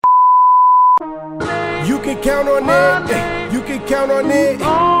You can count on it. You can count on it.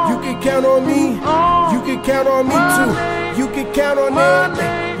 You can count on me. You can count on me too. You can count on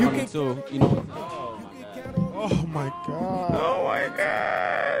it. You can. So, you know. Oh my God. Oh my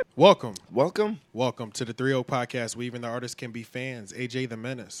God. Welcome to the 3-0 podcast where even the artists can be fans. AJ the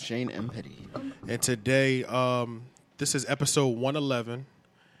Menace. Shane M. Petty. And today, this is episode 111,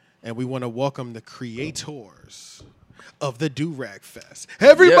 and we want to welcome the creators of the Durag Fest.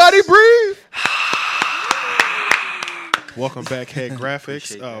 Everybody breathe! Welcome back,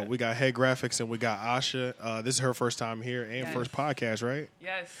 Headgraphix. We got Headgraphix and we got Asha. This is her first time here and first podcast, right?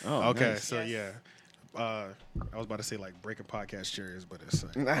 Yes. Oh, okay, nice. so yeah. I was about to say like breaking podcast chairs, but it's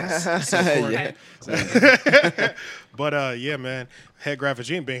Yeah. But yeah, man. Headgraphix,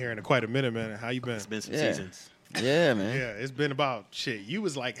 you ain't been here in quite a minute, man. How you been? It's been some Yeah. seasons. Yeah, man. Yeah, it's been about shit. You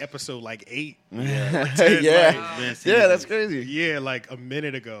was like episode like 8. Yeah. Like 10, Yeah. Been Yeah, seasons. that's crazy. Yeah, like a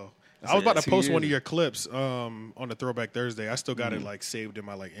minute ago. That's I was about like to 2 post one of years. your clips on the Throwback Thursday. I still got it like saved in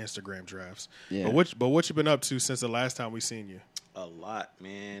my like Instagram drafts. Yeah. But what you been up to since the last time we seen you? A lot,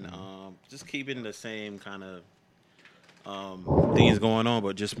 man. Just keeping the same kind of things going on,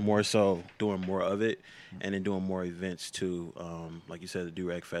 but just more so doing more of it, and then doing more events too. Like you said, the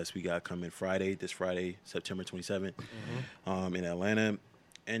Durag Fest we got coming this Friday, September 27th, in Atlanta,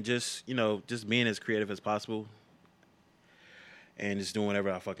 and just just being as creative as possible, and just doing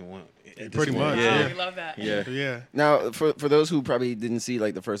whatever I fucking want. at this Pretty point. much, Oh, yeah. we love that. Yeah. Yeah. Now, for those who probably didn't see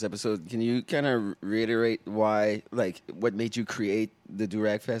like the first episode, can you kind of reiterate why, like, what made you create the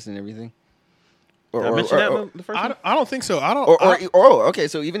Durag Fest and everything? Did I mention that the first one? I don't think so. Okay,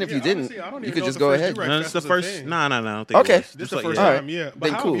 so even if Yeah, you didn't, honestly, I don't you even could know just if go the first ahead. Durag No, it's the Fest was a first. thing. No, I don't think Okay. it was. This is Just the like, first yeah. time, yeah. But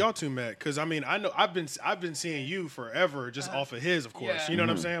Then how cool. have y'all two met? Because I mean, I know I've been seeing you forever, just off of his, of course. Yeah. You know what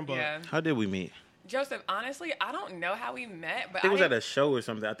I'm saying? But Yeah. How did we meet? Joseph, honestly, I don't know how we met, but I think it was at a show or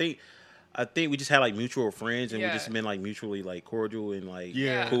something. I think we just had like mutual friends, and we Yeah. just been like mutually like cordial and like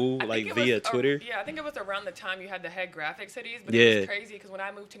Yeah. cool, I like think it via was Twitter. I think it was around the time you had the Headgraphix cities, but Yeah. it was crazy because when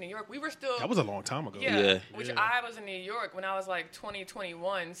I moved to New York, we were still that was a long time ago. Yeah. which Yeah. I was in New York when I was like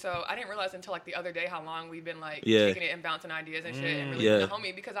 2021, so I didn't realize until like the other day how long we've been like Yeah. kicking it and bouncing ideas and shit and really Yeah. being a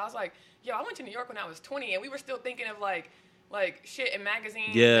homie, because I was like, yo, I went to New York when I was 20 and we were still thinking of like shit in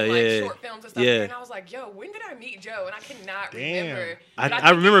magazines Yeah, and like yeah. short films and stuff. Yeah. And I was like, yo, when did I meet Joe? And I cannot Damn. remember. But I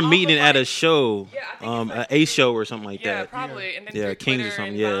think remember it's meeting also, at a like- show, Yeah, I think it's an like- A show or something like Yeah, that. probably. And then Yeah, through Kings or Twitter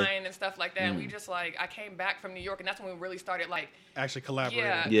something, and yeah. Vine and stuff like that. And we just like, I came back from New York, and that's when we really started like, Actually collaborating.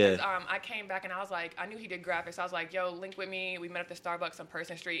 yeah. Yeah. 'Cause, I came back and I was like, I knew he did graphics. I was like, yo, link with me. We met at the Starbucks on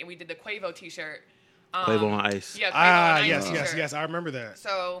Person Street, and we did the Quavo T-shirt. Quavo on Ice. Yeah, Quavo on Ice Yes, T-shirt. yes. I remember that.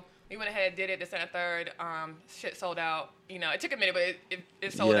 So we went ahead, did it, this and a third. Shit sold out. You know, it took a minute, but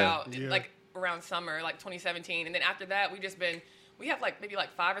it sold Yeah. out Yeah. like around summer, like 2017. And then after that, we have like maybe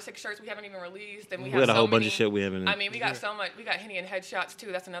like 5 or 6 shirts we haven't even released. And we We had a so whole bunch many- of shit we haven't. I mean, we got so much. We got Henny and Headshots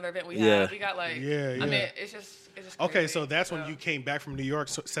too. That's another event we Yeah. have. We got like, Yeah, I mean, yeah. it's just Okay, crazy. so that's when you came back from New York,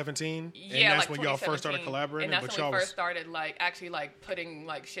 17? Yeah, and that's like when y'all first started 2017. collaborating? And that's but when y'all we was first started like actually like putting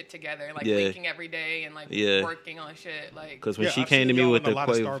like shit together and like Yeah. linking every day and like Yeah. working on shit. Like, Because when Yeah, she I've came seen to me y'all with in a the lot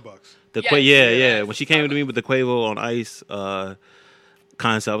of Quavo, Starbucks. Yes, yeah. yes. When she came to me with the Quavo on Ice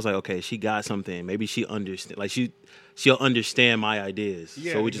concept, I was like, okay, she got something. Maybe she understand. Like she'll understand my ideas.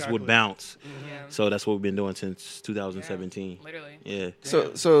 Yeah, so we just would exactly. bounce. yeah. So that's what we've been doing since 2017. Literally. Yeah.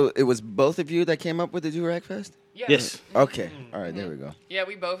 So it was both of you that came up with the Durag Fest? Yeah. Yes. Okay. All right, there we go. Yeah,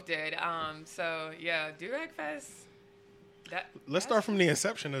 we both did. So yeah, Durag Fest. Let's start from the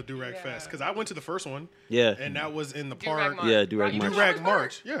inception of Durag Yeah. Fest, because I went to the first one, Yeah. and that was in the Durag park. March. Yeah, Durag Right, you March. went to the Durag first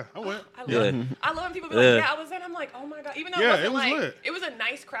March. Yeah, I went. I love, Yeah. I love when people be Yeah. like, yeah, I was there. I'm like, oh my god. Even though Yeah, it it wasn't was like lit. it was a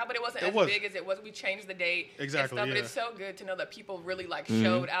nice crowd, but it wasn't It as was. big as it was. We changed the date. Exactly, And stuff, yeah. But it's so good to know that people really like Mm-hmm.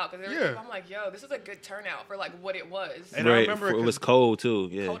 showed out, because Yeah. I'm like, yo, this is a good turnout for like what it was. And I Right. remember It was 'cause cold too.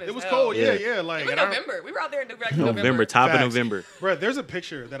 Yeah. Cold as it was hell. cold. Yeah, Yeah. yeah. Like, It was and I- November. We were out there in Durag in November, top of Facts. November. Bro, there's a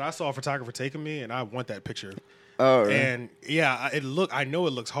picture that I saw a photographer taking me, and I want that picture. Oh, right. And yeah, I know it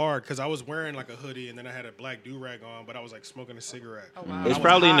looks hard because I was wearing like a hoodie and then I had a black do-rag on, but I was like smoking a cigarette. Oh, wow. But It's I was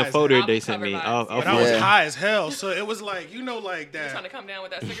probably in high the as photo hell. they sent me. I'll But I was Yeah. high as hell, so it was like, you know, like Trying to that. come down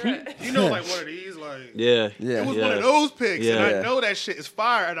with that cigarette. You know, like one of these, like Yeah. Yeah. it was Yeah. one of those pics, and Yeah. I know that shit is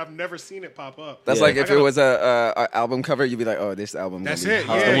fire, and I've never seen it pop up. That's Yeah. like I if it gotta- was a album cover, you'd be like, oh, this album. That's gonna be it.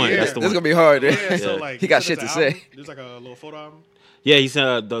 hard. Yeah, the one. yeah. That's the This is one. gonna be hard. Yeah, so Yeah. like He got you said shit the to album, say. There's like a little photo album. Yeah, he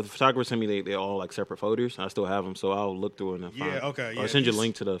said the photographer sent me. They're all like separate folders. I still have them, so I'll look through it and find. Yeah, okay. Yeah, I'll send you a just-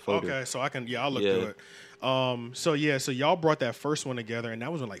 link to the folder. Okay, so I can. Yeah, I'll look Yeah. through it. So y'all brought that first one together, and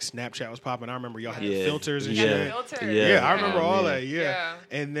that was when like Snapchat was popping. I remember y'all had the Yeah. filters and Yeah. shit. Filter. Yeah, I remember Oh, all man. that. Yeah. Yeah.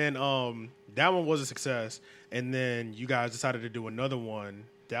 And then that one was a success, and then you guys decided to do another one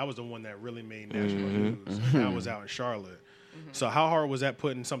that was the one that really made national news. And that was out in Charlotte. So how hard was that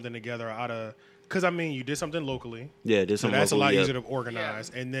putting something together out of? Because I mean, you did something locally. Yeah, did so something. That's locally, a lot easier to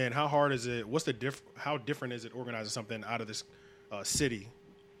organize. Yeah. And then how hard is it? What's the how different is it organizing something out of this city?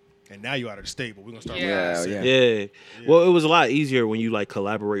 And now you out of the state, but we're gonna start with the city. Yeah. Well, it was a lot easier when you like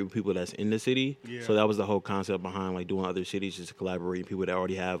collaborate with people that's in the city. Yeah. So that was the whole concept behind like doing other cities, just to collaborate with people that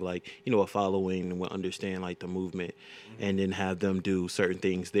already have like, you know, a following and will understand like the movement, and then have them do certain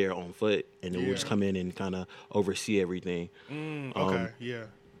things there on foot, and then we'll just come in and kind of oversee everything. Okay, yeah.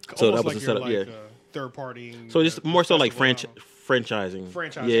 So Almost that was like the setup. you're, Yeah. Third party. So just more so like franchising.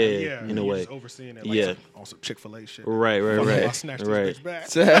 Franchising. Yeah, in a way. Just overseeing it. Like Yeah. On some Chick-fil-A shit. Right. I snatched this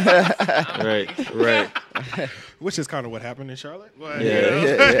bitch back. Right. Which is kind of what happened in Charlotte. But,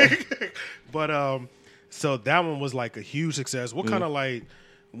 Yeah. But so that one was like a huge success. What kind of like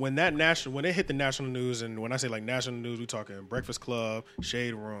when it hit the national news, and when I say like national news, we talking Breakfast Club,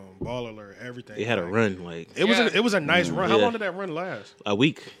 Shade Room, Ball Alert, everything. It had a run like It was a nice run. How Yeah. long did that run last? a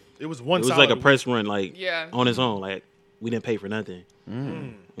week. It was one. It was solid like a press run, like Yeah. on its own. Like we didn't pay for nothing. You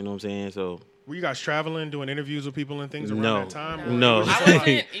know what I'm saying? So Were you guys traveling, doing interviews with people and things around No. that time? No. I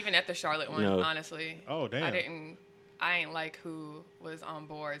wasn't even at the Charlotte one, No. honestly. Oh, damn. I ain't like who was on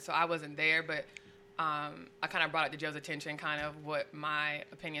board, so I wasn't there. But I kind of brought it to Joe's attention, kind of what my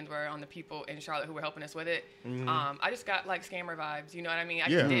opinions were on the people in Charlotte who were helping us with it. I just got like scammer vibes, you know what I mean? I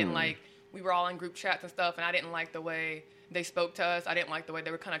just didn't like. We were all in group chats and stuff, and I didn't like the way they spoke to us. I didn't like the way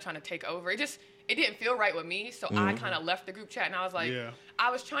they were kind of trying to take over. It didn't feel right with me, so I kind of left the group chat, and I was like, I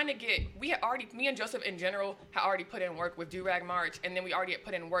was trying to me and Joseph in general had already put in work with Durag March, and then we already had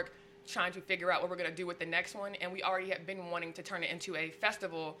put in work trying to figure out what we're going to do with the next one, and we already had been wanting to turn it into a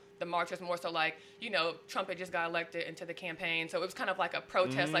festival. The march was more so like, you know, Trump had just got elected into the campaign, so it was kind of like a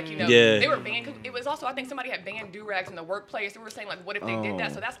protest, like, you know, they were banned, cause it was also, I think somebody had banned do-rags in the workplace, and we were saying, like, what if they did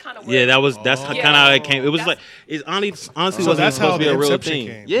that? So that's kind of where... that's kind of how it came. It was like, it honestly wasn't that's how supposed to be the a real inception thing.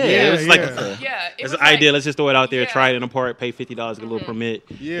 came. It was like, it's an idea, let's just throw it out there, try it in a park, pay $50, get a little permit,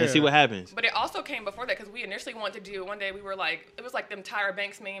 Yeah. and see what happens. But it also came before that, because we initially wanted to do, one day we were like, it was like them Tyra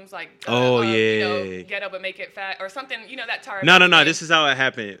Banks memes, like, you know, get up and make it fat, or something, you know, that Tyra No, Banks meme. this is how it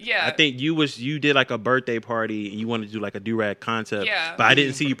happened. Yeah. I think you did like a birthday party, and you wanted to do like a do-rag concept, Yeah. but I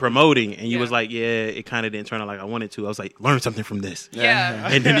didn't see you promoting, and you Yeah. was like, it kind of didn't turn out like I wanted to. I was like, learn something from this. Yeah.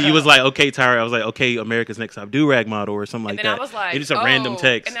 And then you was like, okay, Tyra. I was like, okay, America's Next Top Do-Rag Model or something And like then that. I was like, It's just a random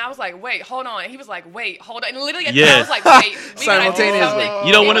text. And I was like, wait, hold on. And he was like, wait, hold on. And literally at the Yeah. end, I was like, wait. we gotta do Simultaneously. something.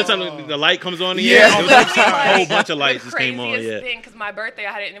 You don't It want was- to the light comes on. Yeah. It was like literally, a whole bunch of lights the just came on. craziest Yeah. thing, because my birthday,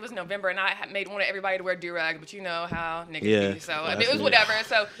 I had it, and it was November, and I had wanted everybody to wear do-rag, but you know how niggas Yeah. be. So I mean, it was whatever.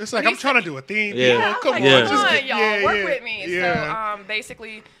 So It's like, I'm trying to do a theme. Yeah. I was Come like, on. Yeah. come just on, get- y'all, work with me. Yeah. So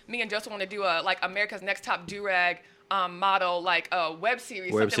basically, me and Joseph want to do a like America's Next Top Do-Rag model, like a web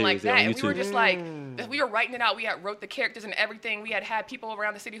series, something like yeah, that. on And we were YouTube. just like, we were writing it out. We had wrote the characters and everything. We had people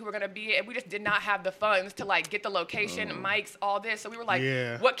around the city who were going to be it, and we just did not have the funds to like get the location, mics, all this. So we were like,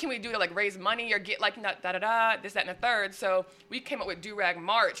 what can we do to like raise money or get like this, that, and the third? So we came up with Do-Rag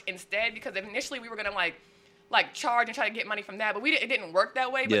March instead, because initially we were going to like charge and try to get money from that, but it didn't work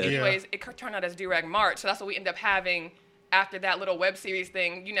that way. But Yeah. anyways, it turned out as Do-Rag March. So that's what we ended up having after that little web series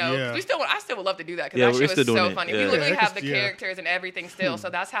thing, you know. Yeah. I still would love to do that, because Yeah, that we're shit was still doing so it. funny. Yeah. We literally Yeah, have the yeah. characters and everything still. So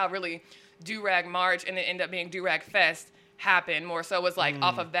that's how really Do-Rag March, and it ended up being Do-Rag Fest, happened. More so was like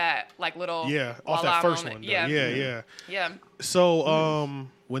off of that like little Off that first moment. one. Though. Yeah. So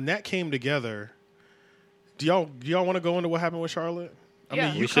when that came together, do y'all want to go into what happened with Charlotte? I Yeah.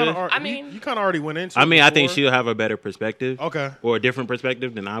 mean, you We kind should. of you kind of already went into. I it mean, I think before. she'll have a better perspective. Okay. Or a different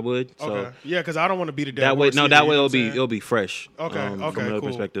perspective than I would. So Okay. Yeah, because I don't want to be the dead that way, horse no, either, that you way know it'll what I'm be saying? it'll be fresh. Okay, from okay, another cool.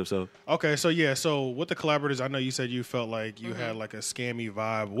 perspective. So Okay, so with the collaborators, I know you said you felt like you had like a scammy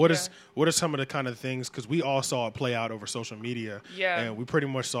vibe. What are some of the kind of things, because we all saw it play out over social media, and we pretty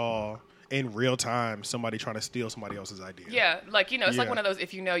much saw in real time somebody trying to steal somebody else's idea. Yeah, like, you know, it's like Yeah. one of those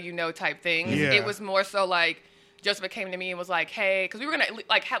if you know, you know type things. Yeah. It was more so like Joseph came to me and was like, hey, because we were going to,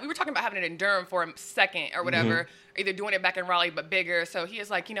 like, we were talking about having it in Durham for a second or whatever, either doing it back in Raleigh but bigger. So he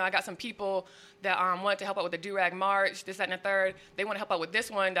is like, you know, I got some people that wanted to help out with the Do-Rag March, this, that, and the third. They want to help out with this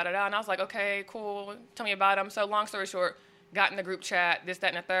one, da-da-da. And I was like, okay, cool. Tell me about them. So long story short, got in the group chat, this, that,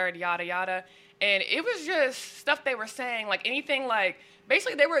 and the third, yada, yada. And it was just stuff they were saying, like anything like,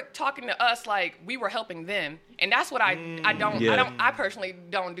 basically they were talking to us like we were helping them. And that's what I personally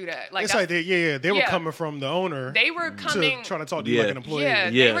don't do that. Like It's like they were Yeah. coming from the owner. They were coming to trying to talk to you like an employee. they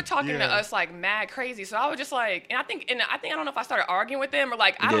Yeah. were talking to Yeah. us like mad crazy. So I was just like, and I think I don't know if I started arguing with them or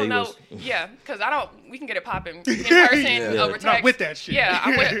like I Yeah, don't he know. was. Yeah, because we can get it popping in person over text. Not with that shit. Yeah,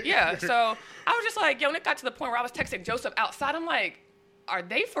 I'm with, yeah. So I was just like, yo, and it got to the point where I was texting Joseph outside. I'm like, are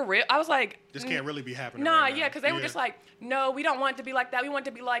they for real? I was like, this can't really be happening. Nah, right now. yeah, because they were just like, no, we don't want it to be like that. We want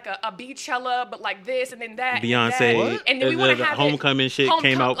it to be like a Beachella, but like this and then that. Beyonce, and then we want to have Homecoming shit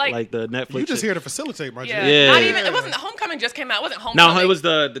came out like the Netflix. You just shit. here to facilitate, my yeah. Not even. It wasn't. Homecoming just came out. It wasn't Homecoming. No, it was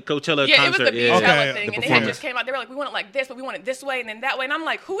the Coachella concert. It was the Beachella thing, the and they just came out. They were like, we want it like this, but we want it this way and then that way. And I'm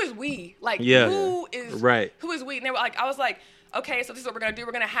like, who is we? Like, who is we? And they were like, I was like, okay, so this is what we're gonna do.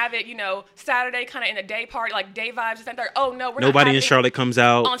 We're gonna have it, Saturday, kind of in a day party, like day vibes. And then oh no, we're nobody in Charlotte comes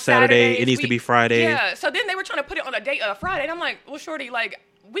out on Saturday. It needs to be Friday. Yeah. So then they were trying to put it on a date Friday, and I'm like, well, shorty, like.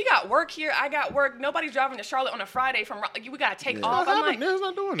 We got work here. I got work. Nobody's driving to Charlotte on a Friday from. Like, we gotta take off. I'm like,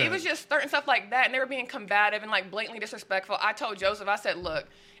 not doing that. It was just certain stuff like that, and they were being combative and like blatantly disrespectful. I told Joseph, I said, look,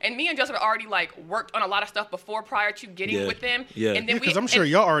 and me and Joseph had already like worked on a lot of stuff before prior to getting with them. Yeah. And then because I'm sure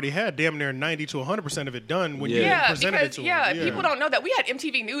y'all already had damn near 90 to 100% of it done when you presented it to them. Yeah, people don't know that we had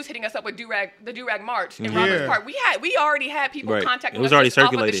MTV News hitting us up with the Durag March in Roberts Park. We already had people contacting us already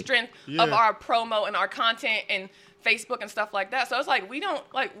off of the strength of our promo and our content and Facebook and stuff like that. So it's like, we don't,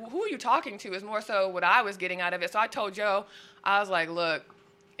 like, who are you talking to is more so what I was getting out of it. So I told Joe, I was like, look,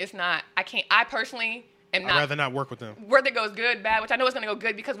 it's not, I personally am not. I'd rather not work with them. Whether it goes good, bad, which I know it's going to go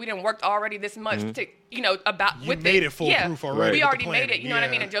good because we didn't work already this much to, about you with made it foolproof already. We already made it, you know what I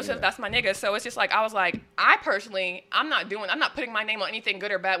mean? And Joseph, that's my nigga. So it's just like, I was like, I personally, I'm not putting my name on anything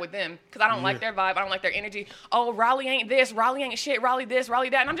good or bad with them because I don't like their vibe. I don't like their energy. Oh, Raleigh ain't this, Raleigh ain't shit, Raleigh this, Raleigh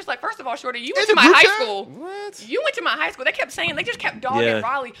that. And I'm just like, first of all, shorty, you went to my high school. What? You went to my high school. They kept saying, they just kept dogging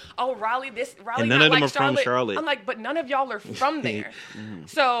Raleigh. Oh, Raleigh this, Raleigh and none not of them like are from Charlotte. I'm like, but none of y'all are from there.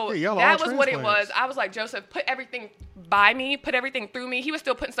 So that was what it was. I was like, Joseph, put everything by me, put everything through me. He was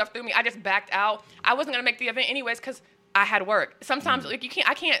still putting stuff through me. I just backed out. I wasn't gonna make the event anyways because I had work. Sometimes like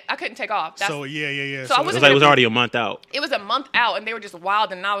I couldn't take off. So So it was already a month out. It was a month out, and they were just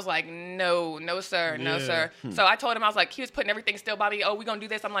wild, and I was like, no, sir, no, sir. So I told him, I was like, he was putting everything still by me. Oh, we gonna do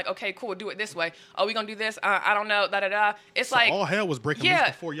this. I'm like, okay, cool, do it this way. Oh, we gonna do this. I don't know, da da da. It's so like all hell was breaking loose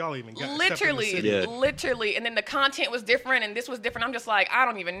before y'all even got literally, and then the content was different, and this was different. I'm just like, I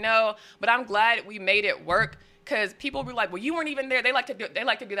don't even know, but I'm glad we made it work. Because people be like, well, you weren't even there. They like to do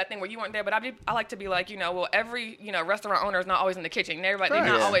that thing where you weren't there. But I like to be like, well, every restaurant owner is not always in the kitchen. And everybody, they're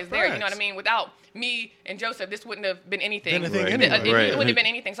not always there. You know what I mean? Without me and Joseph, this wouldn't have been anything. It wouldn't have been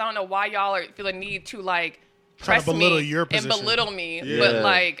anything. So I don't know why y'all feel a need to like press me and belittle me. Yeah. But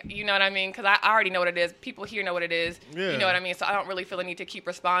like, you know what I mean? Because I already know what it is. People here know what it is. Yeah. You know what I mean? So I don't really feel a need to keep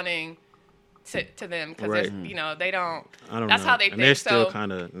responding to them because they don't. That's how they think. They're still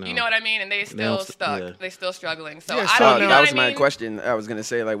kind of, you know what I mean, and they still stuck. Yeah. They still struggling. So I don't. That was my question. I was gonna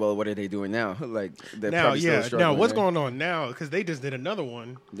say like, well, what are they doing now? Like they're probably still struggling. Now what's going on now? Because they just did another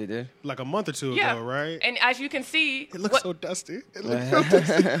one. They did like a month or two ago, right? And as you can see, it looks so dusty. It looks so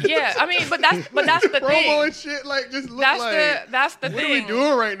dusty. Yeah, I mean, but that's the thing. Promo and shit like just look that's the thing. What are we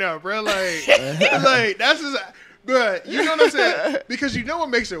doing right now, bro? Like that's just. But you know what I'm saying? Because you know what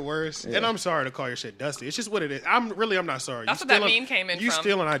makes it worse? Yeah. And I'm sorry to call your shit dusty. It's just what it is. I'm not sorry. That's what that meme came in from. You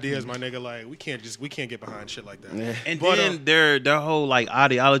stealing ideas, my nigga. Like, we can't get behind shit like that. Yeah. And then their whole, like,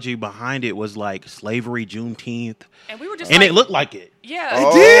 ideology behind it was, like, slavery, Juneteenth. And we were just and it looked like it. Yeah.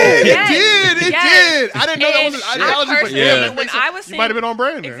 It did. It did. I didn't know that was an ideology. But when I was seeing, you might have been on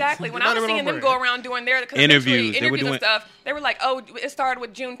brand there. Exactly. When I was seeing them go around doing their interviews and stuff, they were like, oh, it started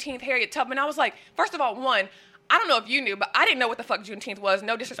with Juneteenth, Harriet Tubman. I was like, first of all, I don't know if you knew, but I didn't know what the fuck Juneteenth was.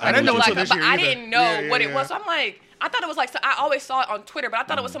 No disrespect. I didn't know until this year but I didn't know what it was. So I'm like, I thought it was like, so I always saw it on Twitter, but I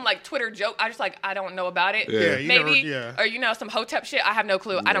thought it was some like Twitter joke. I just like, I don't know about it. Yeah, maybe. Or some Hotep shit. I have no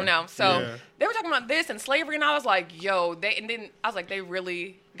clue. I don't know. So they were talking about this and slavery, and I was like, yo, and then I was like, they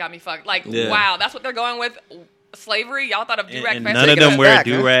really got me fucked. Like, wow, that's what they're going with? Slavery? Y'all thought of Durag and none of them wear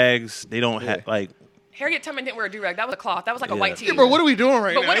durags. They don't have, like. Harriet Tubman didn't wear a durag. That was a cloth. That was like a white tee. Yeah, bro, what are we doing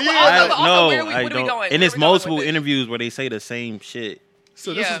right now? Where are we going? And it's multiple interviews where they say the same shit.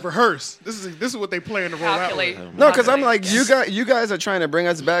 So this is rehearsed. This is what they plan to roll out with. No, because I'm like, you guys are trying to bring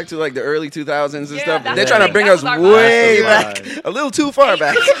us back to like the early 2000s and stuff. They're trying to bring us way back, a little too far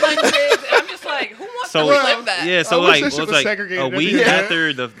back. I'm just like, who wants to relive that? Yeah, so like, it was like a week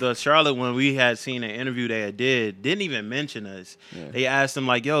after the Charlotte one, we had seen an interview they didn't even mention us. They asked them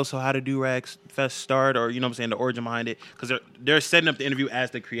like, yo, so how did Durag Fest start, or you know what I'm saying, the origin behind it, because they're setting up the interview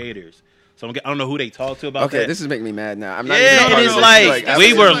as the creators. So I don't know who they talked to about that. Okay, this is making me mad now. I'm not. Yeah, it is like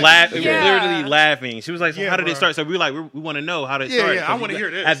we were laughing. We were literally laughing. She was like, so how did it start? So we were like, we want to know how did it start. Yeah, I want to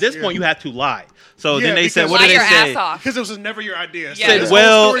hear this. At this point, you have to lie. So then they said, what did they say? Because it was never your idea. Said,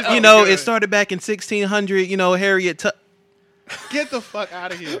 well, it started back in 1600. Harriet. Get the fuck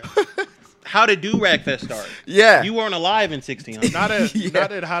out of here. how did Durag Fest start? Yeah. You weren't alive in 1600. Not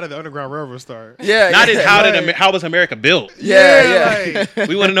at how did the Underground Railroad start? Yeah. Not yeah. at how was America built? Yeah. Like,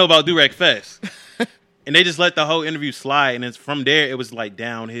 We want to know about Durag Fest. And they just let the whole interview slide, and it's from there it was like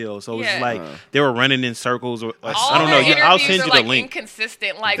downhill. So it was like they were running in circles. Or like, all I don't know. their I'll interviews send are you the like link.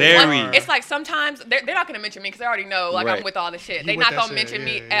 inconsistent. Like Very. it's like sometimes they're not going to mention me because they already know like Right. I'm with all the shit. You They're with not that going to shit, mention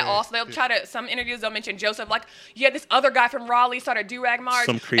me yeah, at all. So they'll try to some interviews they'll mention Joseph. Like this other guy from Raleigh started Durag March.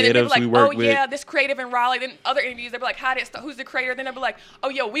 Some and then they'll be creatives like, we work with. yeah, this creative in Raleigh. Then other interviews they'll be like, who's the creator? Then they'll be like, oh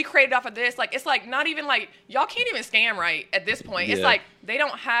yo, we created off of this. Like it's like not even like y'all can't even scam right at this point. It's Yeah. like they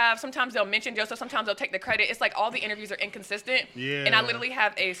don't have. Sometimes they'll mention Joseph. Sometimes they'll take the credit. It's like all the interviews are inconsistent. Yeah. And I literally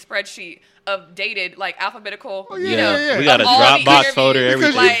have a spreadsheet of dated, like alphabetical. yeah, You know, yeah. We got a of all the Dropbox interviews. folder,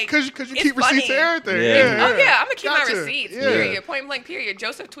 everything. Like, Because you it's keep receipts funny. of everything. Yeah. Oh yeah, I'm gonna keep my Gotcha. receipts. Yeah. Period. Point blank. Period.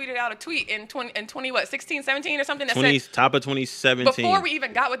 Joseph tweeted out a tweet in 16, 17 or something that said Top of 2017. before we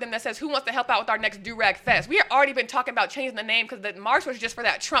even got with them that says who wants to help out with our next Durag Fest. We had already been talking about changing the name because the march was just for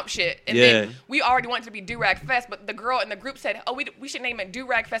that Trump shit, and then we already wanted to be Durag Fest. But the girl in the group said, "Oh, we should name it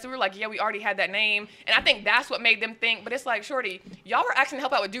Durag Fest." We were like, "Yeah, we already had that name," and I think that's what made them think. But it's like, shorty, y'all were asking to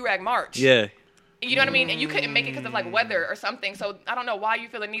help out with Durag March. Yeah. You know what I mean? And you couldn't make it because of like weather or something. So I don't know why you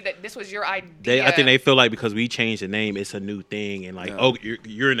feel the need that this was your idea. I think they feel like because we changed the name, it's a new thing, and like,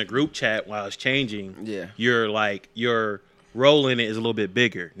 you're in a group chat while it's changing. Yeah. You're like your role in it is a little bit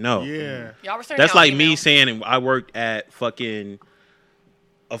bigger. No. Yeah. Y'all were That's like me email. saying I worked at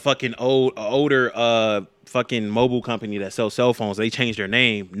older fucking mobile company that sells cell phones. They changed their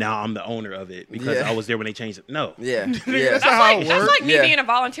name. Now I'm the owner of it because Yeah. I was there when they changed it. No. Yeah. That's Yeah. not how it That's works. like me Yeah. being a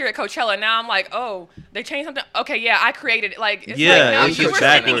volunteer at Coachella. Now I'm like, oh, they changed something. Okay, yeah, I created it. Like, it's Yeah, like, no, it's you were just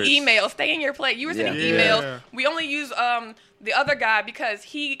sending backwards. emails. Stay in your place. You were sending Yeah. emails. Yeah. We only use the other guy because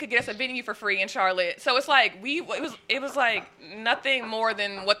he could get us a venue for free in Charlotte. So it's like it was like nothing more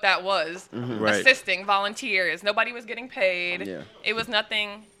than what that was. Right. Assisting volunteers. Nobody was getting paid. Yeah. It was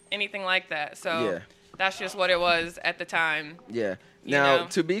anything like that. So Yeah. that's just what it was at the time. Yeah. You Now, know?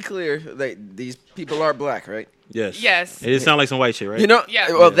 to be clear, like these people are black, right? Yes. Yes. It did sound like some white shit, right? You know, Yeah.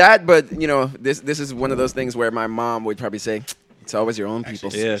 well, that, but this is one of those things where my mom would probably say, "It's always your own people."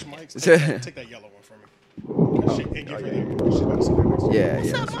 Actually, Yeah. switch mics. Take that yellow one from me. Shit, and give her that. She's about to sit there next to me. Yeah, What's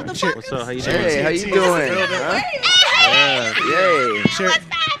yeah. up, motherfuckers? What's up? How you doing? Hey, how you TNT. doing? Yeah. Huh? Yay. Cher-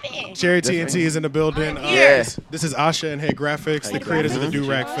 Cherry TNT is in the building. Yes. This is Asha and Headgraphix, the creators of the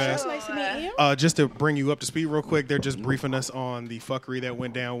Durag Fest. Nice to meet you. Just to bring you up to speed real quick, they're just briefing us on the fuckery that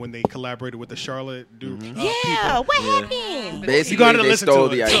went down when they collaborated with the Charlotte people. Yeah, what happened? Basically, You gotta they listen stole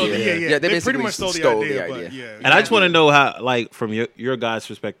to the it. So, idea. yeah. They They basically pretty much stole the idea. But yeah. And I just want to know how, like, from your guys'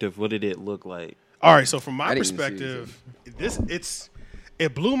 perspective, what did it look like? All right, so from my I didn't even see perspective,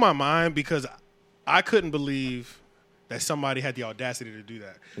 it blew my mind because I couldn't believe that somebody had the audacity to do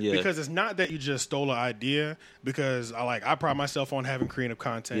that. Yeah. Because it's not that you just stole an idea, because I pride myself on having creative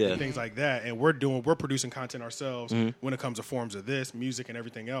content Yeah. and things like that, and we're producing content ourselves when it comes to forms of this, music and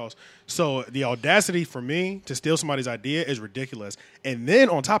everything else. So the audacity for me to steal somebody's idea is ridiculous. And then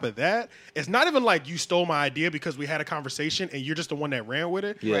on top of that, it's not even like you stole my idea because we had a conversation and you're just the one that ran with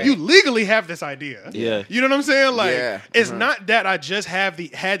it. Yeah. You legally have this idea. Yeah. You know what I'm saying? Like, Yeah. it's not that I just had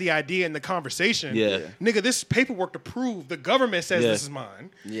the idea in the conversation. Yeah. Nigga, this is paperwork to prove the government says Yeah. this is mine.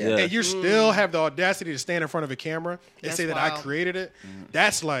 Yeah. And you still have the audacity to stand in front of a camera and That's say that I wild. created it.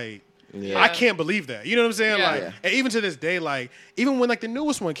 That's like, Yeah. I can't believe that. You know what I'm saying? Yeah. Like, Yeah. and even to this day, like, even when like the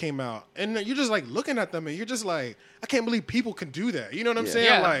newest one came out, and you're just like looking at them, and you're just like, I can't believe people can do that. You know what I'm Yeah. saying?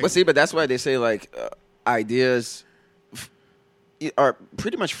 Yeah. Like, But see, that's why they say like ideas are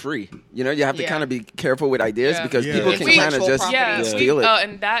pretty much free. You know, you have to Yeah. kind of be careful with ideas Yeah. because Yeah. people It's can kind of intellectual just property. steal it.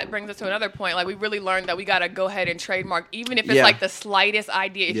 And that brings us to another point. Like, we really learned that we got to go ahead and trademark, even if it's Yeah. like the slightest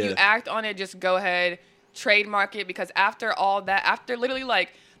idea. If Yeah. you act on it, just go ahead, trademark it. Because after all that, after literally like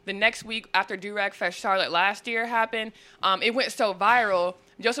the next week after Durag Fest Charlotte last year happened, it went so viral.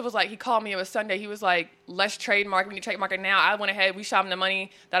 Joseph was like, he called me, it was Sunday. He was like, let's trademark. We need to trademark it now. I went ahead, we shot him the money,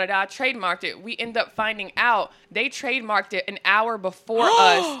 trademarked it. We end up finding out they trademarked it an hour before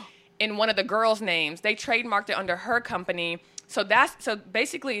us in one of the girls' names. They trademarked it under her company. So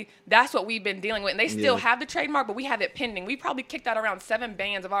basically that's what we've been dealing with. And they still have the trademark, but we have it pending. We probably kicked out around 7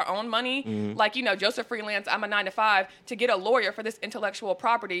 bands of our own money. Like, Joseph freelance, I'm a 9-to-5, to get a lawyer for this intellectual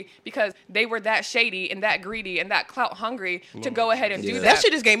property because they were that shady and that greedy and that clout hungry to go ahead and do that. That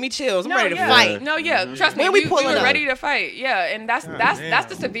shit just gave me chills. I'm ready to yeah. fight. No, yeah. Trust me, When we we pulling were up? ready to fight. Yeah, and that's damn.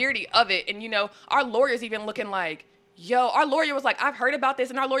 the severity of it. And our lawyers even looking like, yo, our lawyer was like, I've heard about this,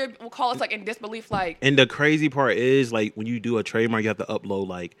 and our lawyer will call us like in disbelief, like. And the crazy part is, like, when you do a trademark, you have to upload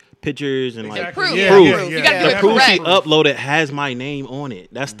like pictures and like proof. proof. You got to do The it proof she correct. uploaded has my name on it.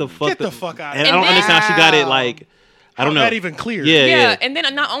 That's the fuck. Get the fuck out of And here. I don't understand how she got it. Like, I don't know. Not even clear. Yeah. And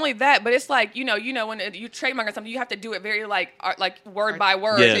then not only that, but it's like when you trademark or something, you have to do it very like word by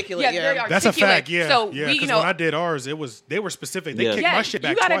word. Yeah. Articulate, very That's a articulate. fact, yeah. So yeah, we, because when I did ours, they were specific. They kicked my shit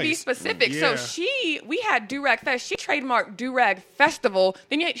back you gotta twice. be specific. Yeah. So we had Durag Fest. She trademarked Durag Festival.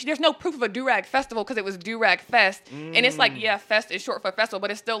 Then there's no proof of a Durag Festival because it was Durag Fest, and it's like Fest is short for festival, but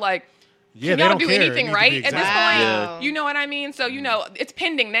it's still like. Yeah, y'all they don't do care. It anything needs to right be at this exact. point? Yeah. You know what I mean? So it's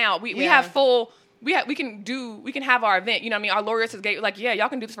pending now. We have full. We can have our event. You know what I mean? Our lawyers has gave like, y'all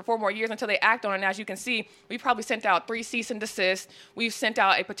can do this for 4 more years until they act on it. And as you can see, we probably sent out 3 cease and desist. We've sent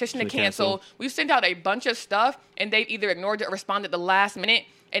out a petition to cancel. We've sent out a bunch of stuff, and they've either ignored it or responded the last minute.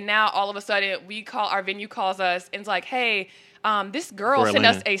 And now all of a sudden, our venue calls us and it's like, hey. This girl sent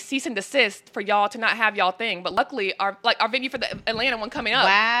us a cease and desist for y'all to not have y'all thing, but luckily our venue for the Atlanta one coming up,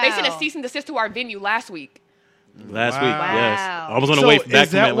 they sent a cease and desist to our venue last week. Last week, yes. I was on the So way back is from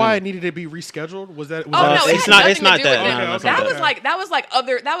that Atlanta. why it needed to be rescheduled? Was that? Oh no, it's had not- nothing it's to not do that. with it. No, no, it's that not was that. like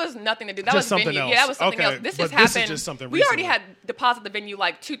that was nothing to do. That Just was something venue. else. Yeah, that was something Okay, else. This but has this is happened. just something we already recently. had deposited the venue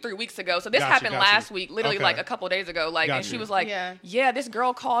like 2-3 weeks ago. So this Gotcha, happened gotcha. last week, literally Okay. like a couple days ago. Like, and Gotcha. she was like, yeah, this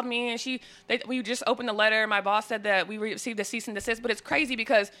girl called me and we just opened the letter. My boss said that we received a cease and desist, but it's crazy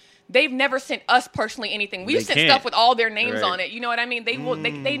because they've never sent us personally anything. We've sent stuff with all their names on it. You know what I mean? They will.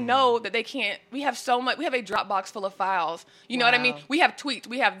 They know that they can't. We have so much. We have a Dropbox full of files. You know what I mean? We have tweets.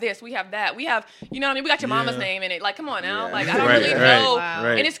 We have this. We have that. We have. You know what I mean? We got your mama's name in it. Like, come on now. Yeah. Like, I don't Right, really right, know.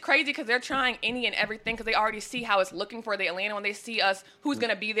 right. And it's crazy because they're trying any and everything because they already see how it's looking for the Atlanta when they see us. Who's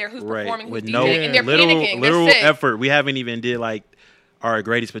gonna be there? Who's performing? Who's With DJing? no And they're literal panicking. They're sick. effort. We haven't even did like our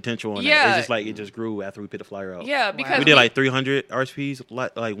greatest potential on it. Yeah. It's just like it just grew after we put the flyer out. Yeah, because we did like 300 RSPs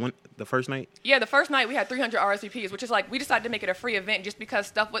like the first night. Yeah, the first night we had 300 RSVPs, which is like we decided to make it a free event just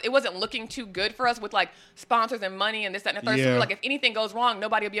because it wasn't looking too good for us with like sponsors and money and this, that, and the third. So we were like, if anything goes wrong,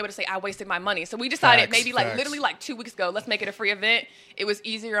 nobody will be able to say I wasted my money. So we decided literally like 2 weeks ago, let's make it a free event. It was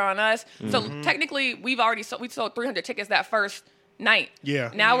easier on us. So technically, we sold 300 tickets that first night. Yeah.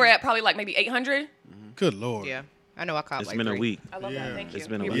 Now we're at probably like maybe 800. Good Lord. Yeah. I know I caught It's like been 3. a week. I love that. Thank you. It's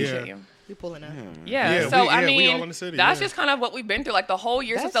been a We week. appreciate Yeah. you. We pulling up. Yeah, So we I all mean, in the city, that's yeah. just kind of what we've been through. Like the whole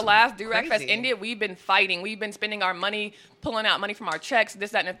year since That's the last Durag Fest crazy. ended, we've been fighting. We've been spending our money, pulling out money from our checks,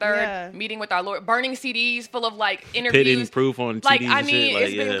 this, that, and the third. Yeah. Meeting with our lawyer, burning CDs full of like interviews, Pitting proof on like CDs I and mean, shit. Like,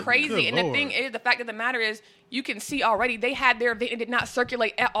 it's been crazy. Good and the Lord. thing is, the fact of the matter is, you can see already they had their event and did not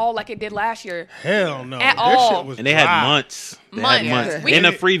circulate at all like it did last year. Hell no. At That all. shit was And they dry. had months. They had Months. months. We- And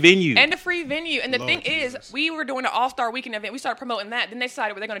a free venue. And a free venue. And the Lord thing is, Jesus. we were doing an all-star weekend event. We started promoting that. Then they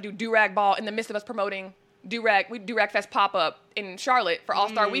decided they're going to do Durag Ball in the midst of us promoting Durag Fest pop-up in Charlotte for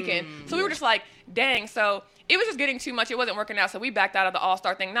all-star weekend. So we were just like, dang. So it was just getting too much. It wasn't working out. So we backed out of the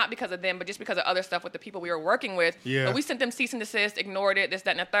all-star thing, not because of them, but just because of other stuff with the people we were working with. Yeah. But we sent them cease and desist, ignored it, this,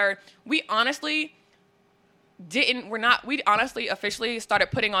 that, and the third. We honestly officially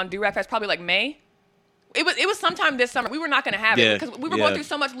started putting on Durag Fest probably like May. It was sometime this summer. We were not going to have it because we were going through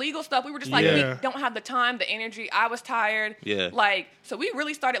so much legal stuff. We were just like, we don't have the time, the energy. I was tired. Yeah. Like, so we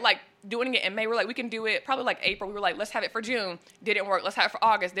really started like doing it in May. We're like, we can do it probably like April. We were like, let's have it for June. Didn't work. Let's have it for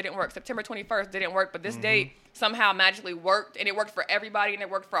August. Didn't work. September 21st didn't work. But this date somehow magically worked, and it worked for everybody, and it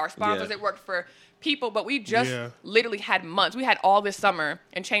worked for our sponsors. Yeah. It worked for people, but we just literally had months. We had all this summer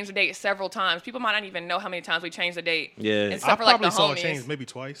and changed the date several times. People might not even know how many times we changed the date. Yeah. And I stuff for like the probably saw homies. it change maybe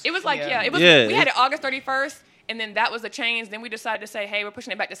twice. It was like, it was. Yeah. We had it August 31st, and then that was the change. Then we decided to say, hey, we're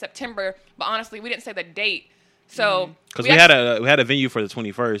pushing it back to September. But honestly, we didn't say the date. So Because we had a venue for the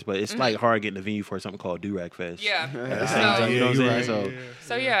 21st, but it's like hard getting a venue for something called Durag Fest. yeah. At the same time, you know what I'm saying?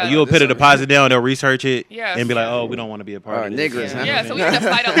 So yeah. You'll put a deposit down, they'll research it, Yes. and be like, "Oh, we don't want to be a part of this." niggers, huh? Yeah, so we had to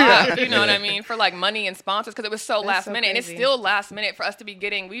fight a lot, you know what I mean, for like money and sponsors because it was so last so minute. And it's crazy. still last minute for us to be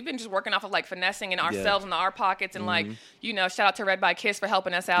getting. We've been just working off of like finessing in ourselves and our pockets and like, you know, shout out to Red by Kiss for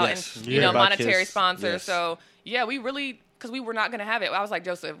helping us out Yes. and, you know, Red by monetary Kiss. sponsors. Yes. So yeah, we really, because we were not going to have it. I was like,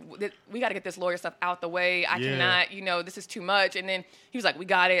 Joseph, we got to get this lawyer stuff out the way. I cannot, you know, this is too much. And then he was like, we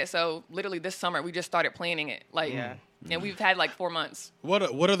got it. So literally this summer, we just started planning it. Like, and we've had like 4 months. What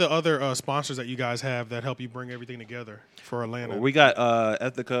are the other sponsors that you guys have that help you bring everything together for Atlanta? We got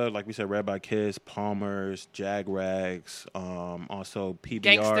Ethica, like we said, Red by Kiss, Palmer's, Jag Rags, also PBR.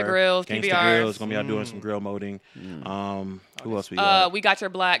 Gangsta Grills, Gangsta PBRs. Grills, going to be out doing some grill molding. Who else we got? We got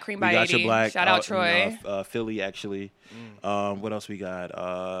your black, cream by We got 80. your black. Shout out Troy. In, Philly, actually. What else we got?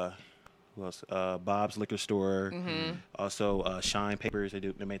 Who else? Bob's Liquor Store. Also, Shine Papers. They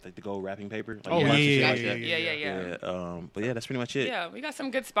make like the gold wrapping paper. Like, Yeah. But yeah, that's pretty much it. Yeah, we got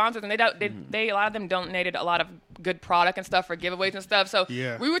some good sponsors, and they a lot of them donated a lot of good product and stuff for giveaways and stuff. So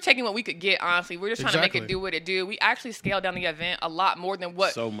we were taking what we could get. Honestly, we were just trying to make it do what it do. We actually scaled down the event a lot more than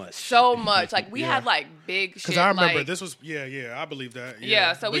what so much. Like we had like big shit. Because I remember this was I believe that.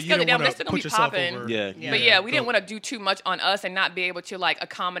 Yeah, so we scaled it down. But it's still gonna be popping. But we didn't want to do too much on us and not be able to like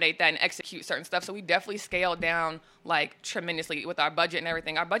accommodate that and execute certain stuff. So we definitely scaled down like tremendously with our budget and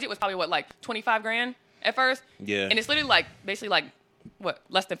everything. Our budget was probably like $25,000 at first. Yeah, and it's literally like basically like what,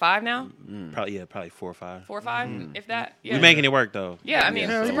 less than 5 now? Probably 4 or 5. 4 or 5, if that. Yeah. We're making it work though. Yeah, I mean,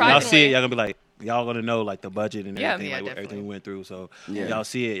 surprisingly. Y'all see it, y'all gonna be like, y'all gonna know like the budget and everything, like definitely. everything we went through. So y'all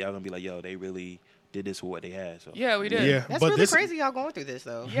see it, y'all gonna be like, yo, they really did this for what they had. So yeah, we did. Yeah, that's really crazy. Y'all going through this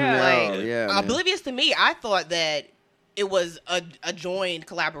though. Yeah, like, oblivious to me, I thought that it was a joined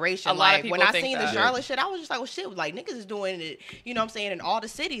collaboration. A lot of people when I think seen that. the Charlotte shit, I was just like, well, shit, like niggas is doing it, you know what I'm saying, in all the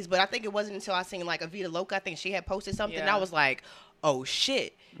cities. But I think it wasn't until I seen like Avita Loca, I think she had posted something, and I was like, oh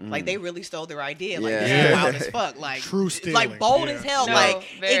shit, like they really stole their idea. Like this is wild as fuck. Like true stealing. Like bold as hell. No, like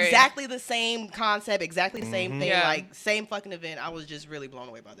very. Exactly the same concept, exactly the same thing, like same fucking event. I was just really blown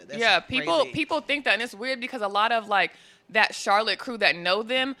away by that. That's crazy. people think that, and it's weird because a lot of like that Charlotte crew that know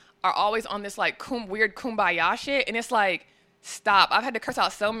them are always on this like weird kumbaya shit, and it's like, stop. I've had to curse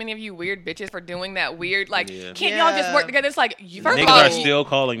out so many of you weird bitches for doing that weird, like, can't y'all just work together? It's like, first of all, niggas are still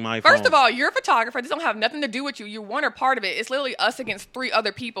calling my phone. First of all, you're a photographer. This don't have nothing to do with you. You're one or part of it. It's literally us against 3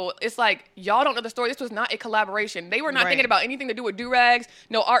 other people. It's like, y'all don't know the story. This was not a collaboration. They were not thinking about anything to do with Durags,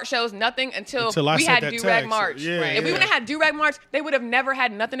 no art shows, nothing until we had Durag March. If we would have had Durag March, they would have never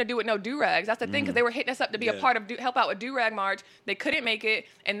had nothing to do with no Durags. That's the thing, because they were hitting us up to be a part of, help out with Durag March. They couldn't make it,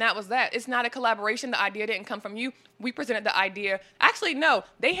 and that was that. It's not a collaboration. The idea didn't come from you. We presented the idea. Actually, no.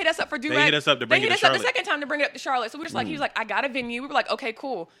 They hit us up for Durag. They hit us up to bring it to Charlotte. The second time to bring it up to Charlotte. So we were just like, he was like, I got a venue. We were like, okay,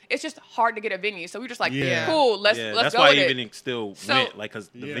 cool. It's just hard to get a venue. So we were just like, cool, let's go with it. That's why even still went, like, because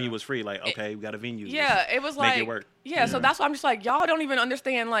the venue was free. Like, okay, we got a venue. Yeah, it was like, make it work. Yeah, so that's why I'm just like, y'all don't even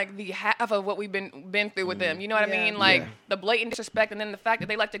understand like the half of what we've been through with them. You know what I mean? Like the blatant disrespect, and then the fact that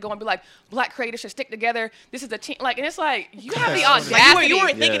they like to go and be like, black creators should stick together. This is a team. Like, and it's like, you have the audacity. Like you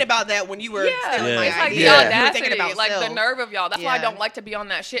weren't thinking about that when you were stealing my it's like idea. the audacity, You about like self. the nerve of y'all. That's why I don't like to be on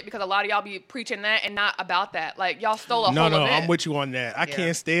that shit, because a lot of y'all be preaching that and not about that. Like, y'all stole a whole event. I'm with you on that. I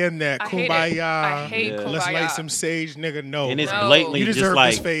can't stand that kumbaya. I hate kumbaya. Let's light some sage, nigga. No, and it's blatantly you just deserve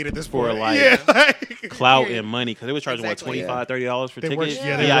like this fade at this for point. like clout and money, because they were charging $25, $30 for tickets.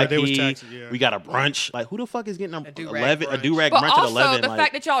 They was taxed, we got a brunch. Like, who the fuck is getting a durag brunch but at also 11? the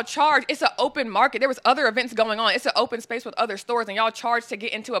fact that y'all charge, it's an open market. There was other events going on. It's an open space with other stores, and y'all charge to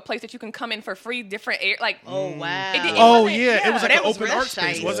get into a place that you can come in for free, different air. Like, oh wow, it was like an open art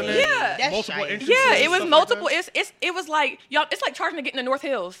space, wasn't it? Yeah, that's multiple entrances. Yeah, it was multiple. It was like y'all. It's like charging to get into North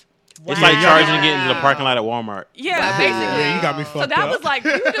Hills. It's like charging to get into the parking lot at Walmart. Yeah, basically. Yeah, you got me fucked up. So that was like,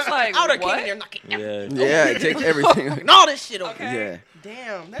 we were just like, I would have what? came in there knocking it takes everything. and all this shit over. Yeah.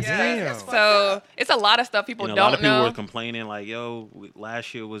 Damn, that's fucked So up. it's a lot of stuff people And don't know. a lot of people were complaining like, "Yo,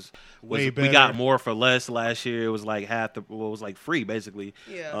 last year was Way we got better. more for less. Last year it was like half the, well, it was like free basically.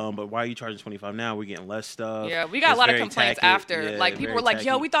 Yeah. But why are you charging $25 now? We're getting less stuff. Yeah, we got a lot of complaints after. Yeah, like, people very were like, tacky.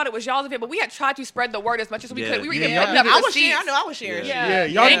 "Yo, we thought it was y'all's event, but we had tried to spread the word as much as we could. We were even y'all putting up I was receipts. sharing. I know I was sharing. Yeah.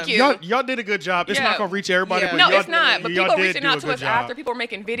 y'all, Thank you. y'all did a good job. It's not gonna reach everybody. But No, y'all, it's not. But y'all people did reaching do a out to good us job. after. People were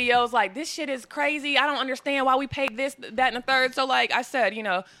making videos like, this shit is crazy. I don't understand why we paid this, that, and the third. So, like I said,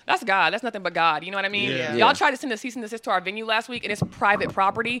 that's God. That's nothing but God. You know what I mean? Yeah. Y'all tried to send a cease and desist to our venue last week, and it's private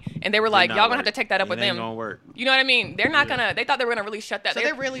property. And they were like, y'all gonna have to take that up with them. Gonna work. You know what I mean? They're not gonna. They thought they were gonna really shut that. So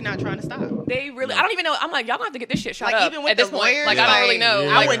they're really not trying to stop. They really. I don't even know. I'm like, y'all gonna have to get this shit shut Like, up even with at this the point. lawyers, Like, I don't really know.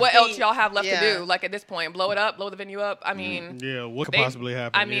 I Like, would what think- else y'all have left to do? Like, at this point, blow it up, blow the venue up. I mean, what could possibly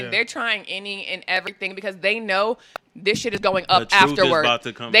happen? I mean, they're trying any and everything because they know this shit is going The up truth is afterward. about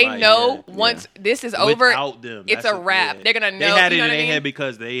to come They light, know once this is over, Without them, it's that's a wrap. yeah. They're gonna know. They had it you know in what I their mean? head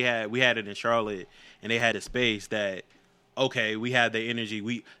because we had it in Charlotte, and they had a space that, okay, we had the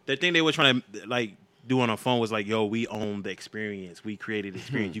energy. The thing they were trying to like do on a phone was like, yo, we own the experience. We created the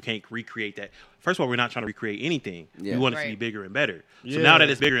experience. You can't recreate that. First of all, we're not trying to recreate anything. Yeah. We want it to be Right. bigger and better. So Yeah. now that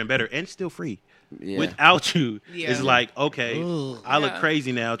it's bigger and better and still free, without you, it's like, okay, I look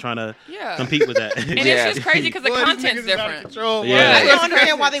crazy now trying to compete with that. And it's just crazy because the content's different. Yeah. I don't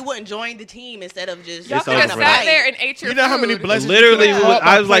understand why they wouldn't join the team instead of just. Y'all It's could have over. sat there and ate your You know how many food. blessings? Literally, you got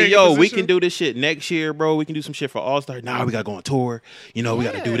I was by like, playing yo, your we position? can do this shit next year, bro. We can do some shit for All-Star. Nah, we got to go on tour. We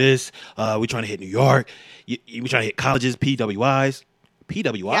got to do this. We trying to hit New York. We trying to hit colleges, PWIs.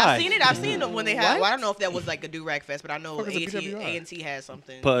 PWI. Yeah, I've seen them when they had. Well, I don't know if that was like a Durag Fest, but I know A&T had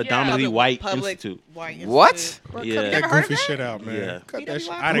something. Predominantly white Public institute. White Institute. What? Yeah. That goofy shit out, man. Yeah. Cut that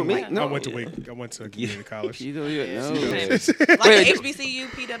shit. PWI? I didn't. No. I went to community college. You know, no. Like the HBCU,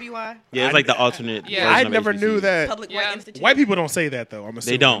 PWI. Yeah, it's like the alternate. Yeah. I version of never knew HBCU. that. Public White Institute. White people don't say that though. I'm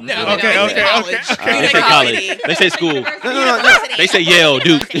assuming. They don't. No, No. they don't. Okay. They say college. They Community say college. college. They say school. No. They say Yale,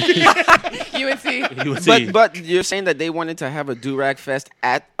 Duke. UNC. But you're saying that they wanted to have a Durag Fest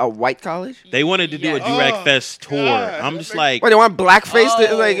at a white college? They wanted to do a Durag Fest tour. God. I'm just like, Wait, they want blackface?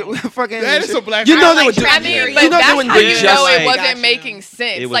 Like fucking. That is a black. You know I they would like do. Strawberry. But You know that's they would how you just. know it Gotcha. wasn't making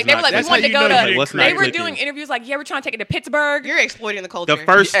sense. It was Like they were not. like, we That's wanted to how go you know to. what's not They were clicking. doing interviews like, yeah, we're trying to take it to Pittsburgh. You're exploiting the culture. the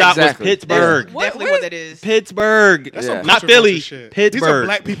first stop Exactly. was Pittsburgh. Definitely what that is. Pittsburgh. That's some Yeah. Not culture Philly. vulture shit. Pittsburgh. These are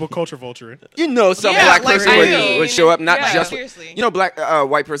black people culture vulturing. You know, some Yeah, black like, person I would, mean, would show up, not yeah. just. Seriously. You know,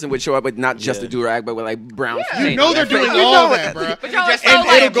 white person would show up with not just Yeah. a durag, but with like brown. Yeah. paint You know on they're their doing face. You all know that, bro. But y'all are so And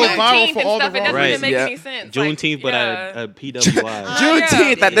like it'll go viral Juneteenth for and all the stuff. It wrong doesn't reasons. even make Yeah. any sense. Juneteenth, Like, but yeah. at a PWI.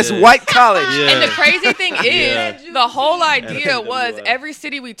 Juneteenth at this Yeah. white college. Yeah. And the crazy thing is, Yeah. the whole idea Yeah. was every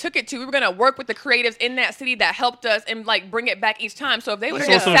city we took it to, we were gonna work with the creatives in that city that helped us and like bring it back each time. So if they would have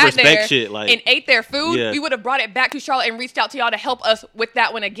That's just some sat respect there shit, like- and ate their food, Yeah. we would have brought it back to Charlotte and reached out to y'all to help us with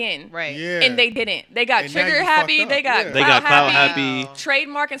that one again. Right. Yeah. And they didn't. They got And now trigger you happy. fucked They up. got Yeah. They got clout happy. happy.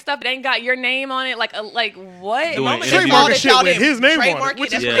 Trademark and stuff that ain't got your name on it. Like what? Doing Moment interviews. they called Trademarking it, shit y'all with didn't his name on it, trademark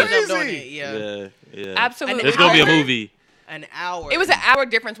which that's is what they're doing crazy. it. Yeah. Yeah. Absolutely. There's gonna be a Hour? movie. An hour. It was an hour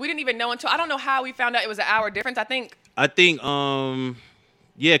difference. We didn't even know until I don't know how we found out it was an hour difference. I think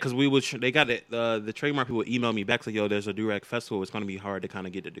Yeah, because we would. They got it. The trademark people emailed me back like, "Yo, there's a Durag festival. It's going to be hard to kind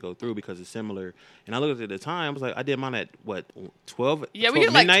of get it to go through because it's similar." And I looked at the time. I was like, I did mine at what 12? yeah, 12 we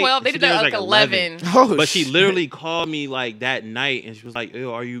did like midnight? 12. They She did that it like 11. Oh, But she shit. literally called me like that night, and she was like,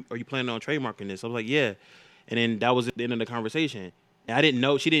 "Yo, are you planning on trademarking this?" I was like, "Yeah," and then that was the end of the conversation. And I didn't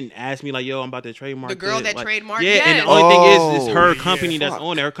know. She didn't ask me like, "Yo, I'm about to trademark." The girl this. that like, trademarked Yeah, it? and the Yes. only thing is Oh, her yeah, company that's fuck.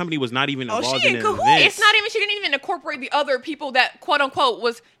 on there. Her company was not even Oh, involved she in in the cahoots. event. It's not even. She didn't even incorporate the other people that quote unquote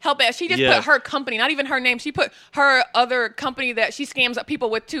was helping. She just Yeah. put her company, not even her name. She put her other company that she scams up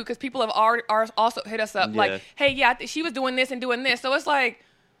people with too, because people have are also hit us up Yeah. like, hey, yeah, she was doing this and doing this. So it's like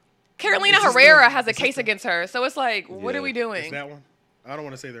Carolina Is this Herrera the- has a is case this the- against her. So it's like, what Yeah. are we Is doing? that one? I don't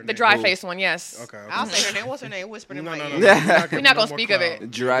want to say their name. The dry face one, yes. Okay. I'll say her name. What's her name? Whisper in No, my no, ear. no. Yeah. We're not gonna speak of it.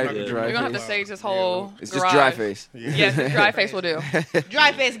 Dry Yeah. We're gonna have to face. stage this whole. It's just garage. dry face. Yes, dry face will do.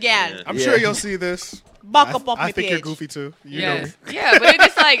 Dry face gal. I'm Yeah. sure you'll see this. Buck up off I my think you're pitch. goofy too. You know me. Yes. Yeah, but it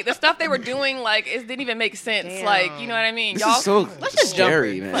just like the stuff they were doing, like it didn't even make sense. Damn. Like, you know what I mean? This Y'all, is so Let's just jump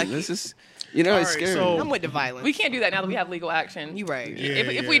scary, in. man. Fuck This it. is, you know, it's All right, scary. so- I'm with the violence. we can't do that now that we have legal action. You right. Yeah,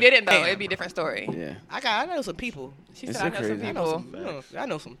 If yeah. we didn't though, Damn. it'd be a different story. Yeah. I know some people. She It's said, I so know some crazy. people. I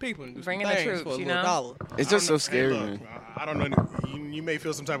know some people. Who do Bring in some the things troops, for a you little know? dollar. It's just so Hey, scary, look, man. I don't know. You may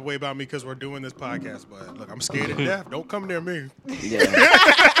feel some type of way about me because we're doing this podcast, but look, I'm scared to death. Don't come near me.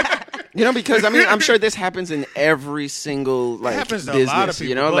 Yeah. You know, because I mean, I'm sure this happens in every single like happens to a business. lot of You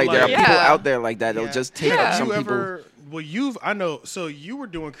people, know, but, like there are like- people Yeah. out there like that. They'll Yeah. just take Yeah. up some you people. ever? Well, I know. So you were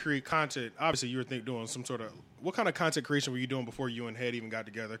doing content. Obviously, you were doing some sort of. What kind of content creation were you doing before you and Head even got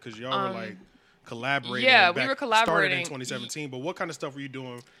together? Because y'all were like collaborating. yeah, we back- were Started in collaborating. 2017. But what kind of stuff were you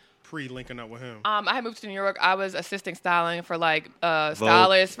doing pre-linking up with him? I had moved to New York. I was assisting styling for like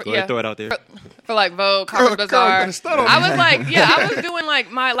stylists. Go ahead, throw it out there. For like Vogue, Harper's Girl, Bazaar. got a stud on I you. was like, I was doing like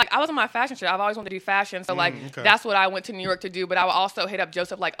I was on my fashion show. I've always wanted to do fashion, so like okay. that's what I went to New York to do. But I would also hit up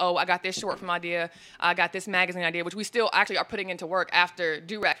Joseph like, oh, I got this short film idea, I got this magazine idea, which we still actually are putting into work after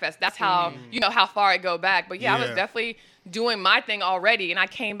Durag Fest. That's how you know how far it go back. But I was Yeah. definitely doing my thing already, and I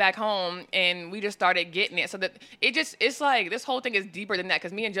came back home and we just started getting it. So that it's like this whole thing is deeper than that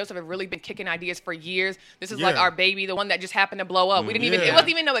because me and Joseph have really been kicking ideas for years. This is like Yeah. our baby, the one that just happened to blow up. We didn't even Yeah. it wasn't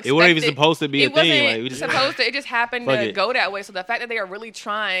even no expected. It wasn't even supposed to be a It thing. wasn't Like, we just supposed to. It just happened Fuck to it. go that way. So the fact that they are really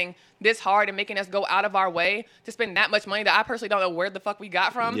trying this hard and making us go out of our way to spend that much money that I personally don't know where the fuck we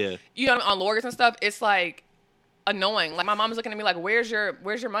got from. Yeah. You know, on lawyers and stuff. It's like annoying. Like my mom's looking at me like, "Where's your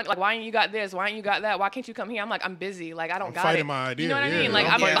money? Like, why ain't you got this? Why ain't you got that? Why can't you come here?" I'm like, "I'm busy. Like, I don't I'm got fighting it." my idea, You know what I yeah. mean? Like,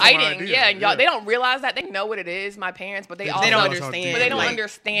 I'm I'm fighting my fighting. idea, Yeah, and y'all, yeah. they don't realize that. They know what it is, my parents, but they They also They don't How deep. understand. But they don't like,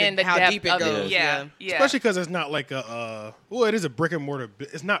 understand the how depth deep it of goes. it. Yeah, yeah. Especially because it's not like it is a brick and mortar.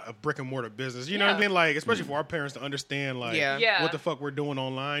 It's not a brick and mortar business. You know what I Yeah. mean? Like, especially for our parents to understand, like, Yeah. Yeah. what the fuck we're doing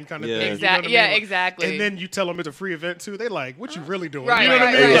online, kind of Yeah. thing. You know Exact- what I yeah, mean? Like, exactly. And then you tell them it's a free event too. They like, what you really doing? Right, you know what I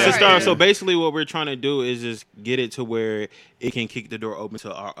right, mean? right, It's Like, a start. yeah. So basically, what we're trying to do is just get it to where it can kick the door open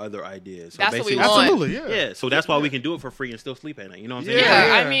to our other ideas. So That's what we basically- want. Absolutely, yeah. Yeah, so that's why we can do it for free and still sleep at night. You know what I'm saying? Yeah,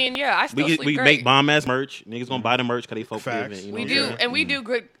 Yeah. I mean, I still sleep We great. make bomb ass merch. Niggas gonna buy the merch because they fuck with the Facts. event. You know We what do, I'm saying? and we do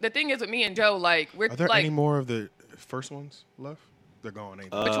good. The thing is with me and Joe, like we're Are there like any more of the first ones left? They're gone,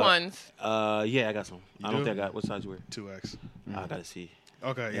 ain't Which ones? Yeah, I got some. You I don't do? think I got. What size you wear? 2X. I gotta see.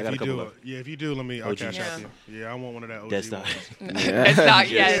 Okay, Yeah, I got a if couple you do, of- if you do, I'll OG. cash out to you. Yeah, I want one of that OG That's not. ones. It's not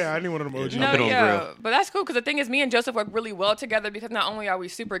yet. Yeah, I need one of them OG. No, been on yeah, grill. but that's cool because the thing is, me and Joseph work really well together because not only are we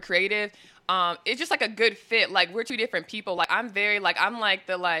super creative, it's just like a good fit. Like we're two different people. Like I'm very like I'm like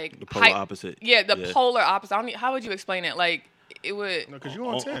the polar opposite. Yeah, the polar opposite. I don't, how would you explain it? Like it would. No, because you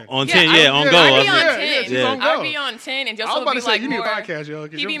on 10. On Yeah, 10, I- yeah, on I'd go. be on Yeah, 10. she's on go. I'd be on 10, and I was Joseph about would to be say, like you need a more. podcast, yo.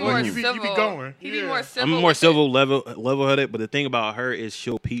 He'd be more you civil. be going. He'd be Yeah. more civil. I'm more with it. civil level-headed, but the thing about her is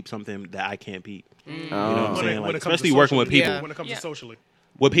she'll peep something that I can't peep. You know what I'm When saying? it Like, comes to especially working with socially, people. When it comes Yeah. to socially.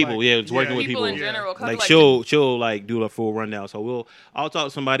 With people, Like, yeah, it's working with people people. in general. 'cause Like like she'll like do a full rundown. So I'll talk to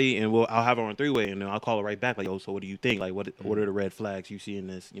somebody and I'll have her on 3-way and then I'll call her right back like, yo, so what do you think? Like what are the red flags you see in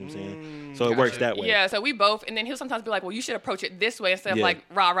this? You know what I'm saying? So it works that way. Yeah, so we both, and then he'll sometimes be like, well, you should approach it this way instead of Yeah. like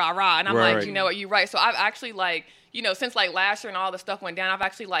rah, rah, rah. And I'm Right, like, right. you know what, you're right. So I've actually like, you know, since like last year and all the stuff went down, I've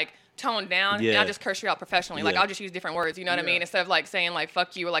actually like toned down and Yeah. I'll just curse you out professionally. Like Yeah. I'll just use different words, you know what I Yeah. mean? Instead of like saying like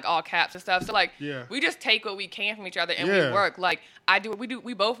fuck you or like all caps and stuff. So like Yeah. we just take what we can from each other and Yeah. we work. Like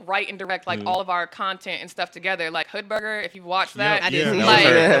we both write and direct like all of our content and stuff together. Like Hood Burger, if you've watched that. I did. Yeah. Like,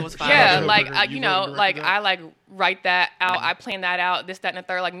 That was fine. yeah, Hood like Burger, you you know, wrote and like directed I like write that out. I plan that out. This, that, and the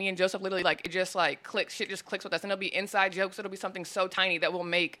third. Like me and Joseph, literally, like it just like clicks. Shit just clicks with us, and it'll be inside jokes. It'll be something so tiny that we'll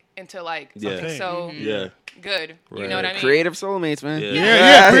make into like Yeah. something so Yeah. good. You Right. know what I mean? Creative soulmates, man. Yeah.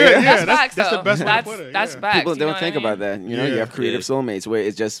 Yeah. That's facts. That's the though. best way to That's put it. that's yeah. facts. People you know don't what think I mean? about that. You know, you Yeah. have creative soulmates where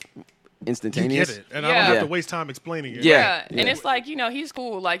it's just You instantaneous. get it. And I Yeah. don't have Yeah. to waste time explaining it. Yeah. And it's like, you know, he's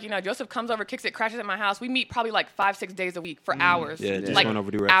cool. Like, you know, Joseph comes over, kicks it, crashes at my house. We meet probably like 5-6 days a week for hours. Yeah, just like going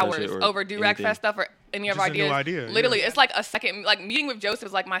over Durag Fest hours shit or over Durag anything. Fest stuff or any of Just our a new ideas. idea, Literally, yeah. it's like a second. Like meeting with Joseph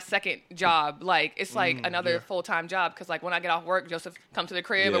is like my second job. Like it's like another yeah. full-time job because like when I get off work, Joseph comes to the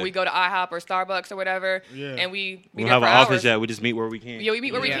crib Yeah. or we go to IHOP or Starbucks or whatever, Yeah. and we be We don't there have for an hours. office yet. We just meet where we can. Yeah, we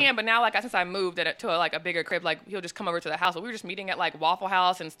meet where we Yeah. can, but now like since I moved to like a bigger crib, like he'll just come over to the house. But we were just meeting at like Waffle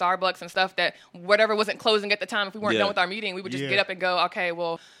House and Starbucks and stuff that whatever wasn't closing at the time. If we weren't Yeah. done with our meeting, we would just Yeah. get up and go. Okay,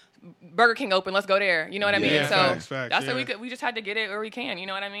 well, Burger King open. Let's go there. You know what I mean? Yeah. So Facts, that's yeah. what we just had to get it where we can. You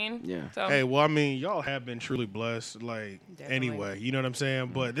know what I mean? Yeah. So Hey, well, I mean, y'all have been truly blessed, like, Definitely. anyway, you know what I'm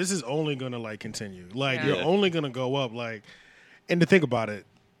saying? But this is only gonna, like, continue. Like, Yeah. you're Yeah. only gonna go up, like, and to think about it,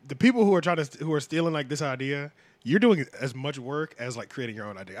 the people who are stealing, like, this idea, you're doing as much work as, like, creating your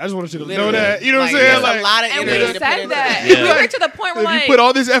own idea. I just wanted you to know Literally. that, you know what I'm Like, saying? there's Like, a lot of and energy we to put said into that. Yeah. We were to the point where if like you put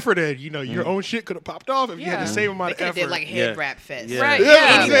all this effort in, you know, your own shit could have popped off if you had Yeah. the same amount They of could have effort. did like Yeah. Headgraphix. Yeah. right? Yeah,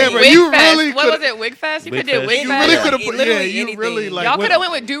 Yeah, I'm saying, bro, Wig you Fest. really What coulda- was it? Wig Fest. You Wig could do Fest. Wig you Fest. really could have put, Literally you anything. really, like, Y'all went- could have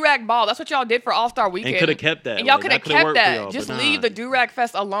went with Durag Ball. That's what y'all did for All Star Weekend. coulda kept that. And y'all Like, could that have coulda kept worked for that. y'all, Just but leave nah. the Durag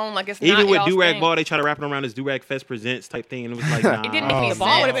Fest alone. Like it's Even not with y'all's Durag thing. Ball, they try to wrap it around this Durag Fest Presents type thing, and it was like, nah. It didn't make any The sense.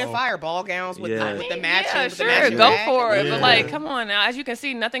 ball would have been fire. Ball gowns with Yeah. the matching. Yeah, with the sure, matching go bag. for it. Yeah. But like, come on now. As you can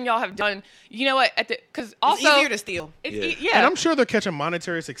see, nothing y'all have done. You know what? Because It's also easier to steal. It's Yeah. yeah. And I'm sure they're catching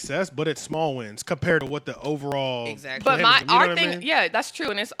monetary success, but it's small wins compared to what the overall. Exactly. But plan is. You know our what I thing, mean? yeah, that's true.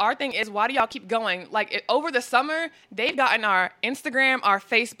 And it's our thing is why do y'all keep going? Like over the summer, they've gotten our Instagram, our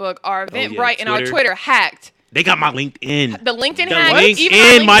Facebook, our Eventbrite, and our Twitter. Twitter hacked. They got my LinkedIn. The LinkedIn The hack, even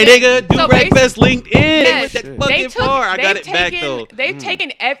LinkedIn, our my LinkedIn. nigga. So Durag Fest LinkedIn. Yes, They went that fucking far. I got it back though. They've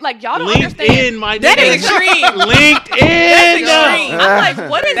taken like y'all don't LinkedIn, understand. my nigga. That is extreme. LinkedIn. extreme. I'm like,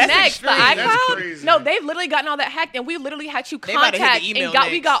 what is That's next? extreme. The That's iCloud? crazy. No, they've literally gotten all that hacked, and we literally had to They might have hit contact the email and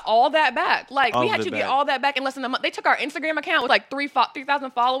we next. got all that back. Like All we of had it to get back. all that back in less than a month. They took our Instagram account with like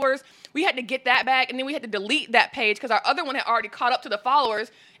 3,000 followers. We had to get that back, and then we had to delete that page because our other one had already caught up to the followers,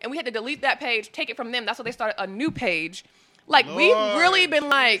 and we had to delete that page, take it from them. That's why they started a new page. Like we've really been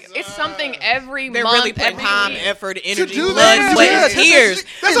like, it's something every They're month, really putting every time, week. effort, energy, do blood, that, sweat, yeah, and tears.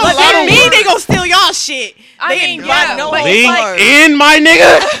 that's a But lot that of mean work. they gonna steal y'all shit. I They mean, ain't yeah, got no but it's like- LinkedIn, my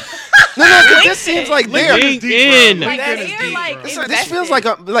nigga. No, 'cause this seems like they're. LinkedIn. Like, LinkedIn is they're deep, like bro. It's like- this feels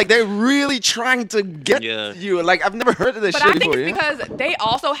like they're really trying to get Yeah. you. Like I've never heard of this But shit I think before. it's yeah? because they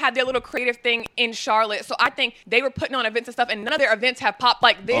also had their little creative thing in Charlotte. So I think they were putting on events and stuff, and none of their events have popped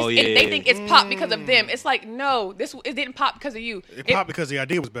like this. Oh, and yeah, they yeah. think it's popped because of them. It's like, no, it didn't pop because of you. It popped because the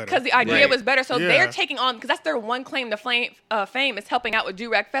idea was better. Because the idea Right. was better. So Yeah. they're taking on, because that's their one claim to fame is helping out with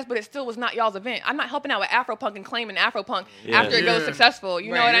Durag Fest, but it still was not y'all's event. I'm not helping out with Afropunk and claiming Afropunk Yeah. after it goes Yeah. successful.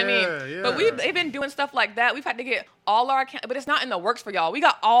 You know Right. what I mean? Yeah, But yeah. they've been doing stuff like that. We've had to get all our accounts, but it's not in the works for y'all. We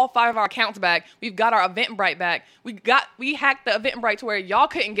got all 5 of our accounts back. We've got our Eventbrite back. We hacked the Eventbrite to where y'all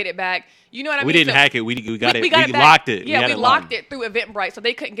couldn't get it back. You know what I mean? We didn't So hack it. We got it. We back. locked it. Yeah, had we it locked it through Eventbrite, so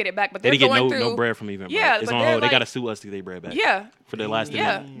they couldn't get it back. But They they're didn't get going no through bread from Eventbrite. Yeah, It's but on they're hold. They like- got to sue us to get their bread back. Yeah, for the last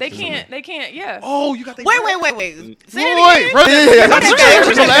Yeah, event. they can't. Yeah. Oh, you got the Wait. Say it Wait, run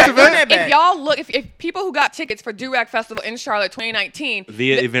that back. If y'all look, if people who got tickets for Durag Festival in Charlotte 2019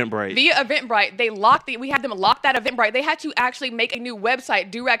 via Eventbrite, they we had them lock that Eventbrite. They had to actually make a new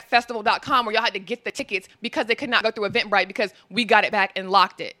website, duragfestival.com, where y'all had to get the tickets because they could not go through Eventbrite because we got it back and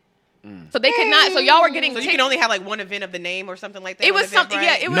locked it. So they could not. So y'all were getting. So you can only have like one event of the name or something like that. It was something.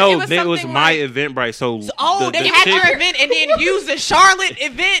 Yeah, it was. No, it was that was something my like, Eventbrite. So they had your event and then use the Charlotte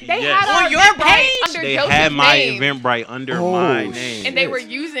event They Yes. had on your Eventbrite page. under They Joseph's had my name, Eventbrite under my name, and they were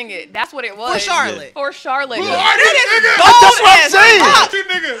using it. That's what it was for Charlotte. For Charlotte. That's what I'm saying.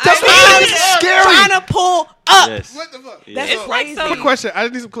 That's what I'm scary. Trying to pull up. Yes. What the fuck? That's It's like crazy. some- Quick question. I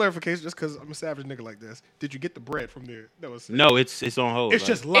just need some clarification just because I'm a savage nigga like this. Did you get the bread from there? That was No, it's on hold. It's like-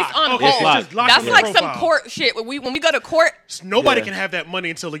 just locked. It's on Okay, hold. it's locked. just locked That's in the like some profile. court shit. When we go to court, Nobody Yeah. can have that money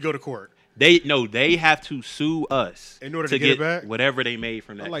until they go to court. They have to sue us In order to get it back? whatever they made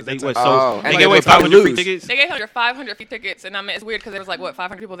from that. I like 'Cause that they type was of- so Oh. they Like gave away if I 500 free lose. tickets. they gave 500 free tickets, and I mean it's weird because there was like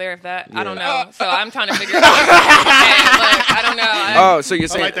 500 people there. If that, I don't Yeah. know. So I'm trying to figure it out. Look, I don't know. Oh, so you're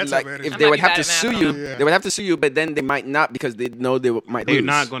saying like that like type of if energy. they I would might have be to bad at sue math, you, I don't know. they would have to sue you, but then they might not because they know they might They're lose.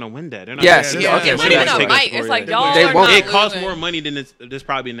 not going to win that. They're not Yes, gonna- yeah, okay, yeah. so Not even that's a take us might. for It's it. like y'all They are won't. not It costs losing. more money than this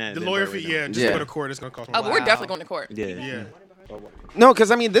probably not. The lawyer fee, yeah, just Yeah. to go to court, it's gonna cost more. Oh, we're definitely going to court. Yeah. Yeah. No,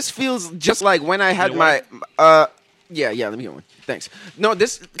 because I mean, this feels just like when I had know my. Yeah, let me get one. Thanks. No,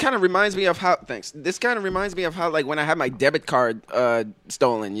 this kind of reminds me of how. Thanks. This kind of reminds me of how, like, when I had my debit card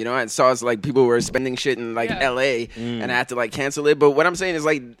stolen, you know, and saw like people were spending shit in like Yeah. L.A. and I had to like cancel it. But what I'm saying is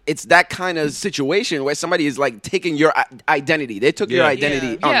like it's that kind of situation where somebody is like taking your identity. They took your Yeah.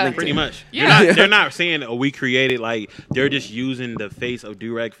 identity Yeah. on Yeah. LinkedIn. Pretty much. Yeah. They're not saying, oh, we created, like, they're just using the face of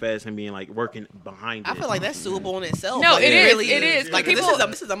Durag Fest and being, like, working behind it. I feel like that's suable in itself. No, like, it is. really It is. Like People-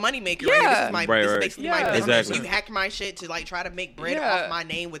 this is a money maker. Right? Yeah. This is my Right, this is right. basically Yeah. my business. Exactly. You hacked my shit to like try to make bread Yeah. off my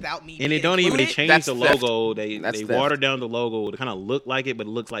name without me. And being they don't even, they included. changed That's the theft. logo. That's They theft. watered down the logo to kind of look like it, but it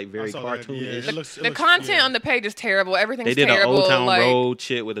looks like very I saw that, yeah. cartoonish. It looks- The content on the page is terrible. Everything's They did terrible. an Old Town like, Road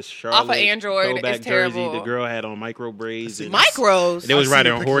shit with a Charlotte Android. throwback It's terrible. jersey. The girl had on micro braids. And Micros. they was I've seen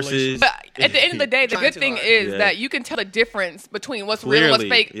riding the on pixelation. horses. But at the end of the day, the Trying good too thing hard. is Yeah. that you can tell the difference between what's real and what's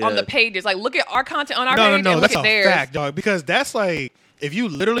Clearly, fake on yeah. the pages. Like, look at our content on our No, page no, and that's look a at theirs. fact, dog. Because that's like if you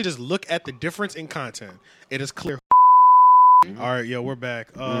literally just look at the difference in content, it is clear. All right, yo, we're back.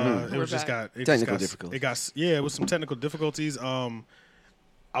 It We're was just back. got it Technical just got, difficulties. It got it was some technical difficulties.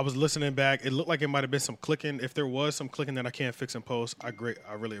 I was listening back. It looked like it might have been some clicking. If there was some clicking that I can't fix in post, I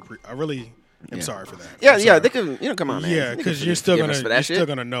really am sorry for that. Yeah, I'm yeah, sorry. they could, come on, man. Yeah, They because could you're still forgive gonna us for that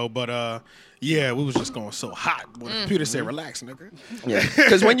shit. know. But yeah, we was just going so hot when the computer Mm-hmm. said relax, nigga. Yeah,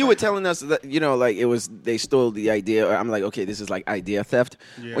 because when you were telling us that, like it was they stole the idea, I'm like, okay, this is like idea theft.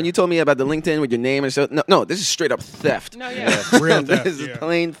 Yeah. When you told me about the LinkedIn with your name and stuff, no, this is straight up theft. No, yeah. Real theft, This is yeah.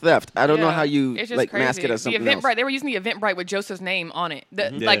 plain theft. I don't know Yeah. how you It's just like crazy. mask it as something the else. Eventbrite, they were using the Eventbrite with Joseph's name on it.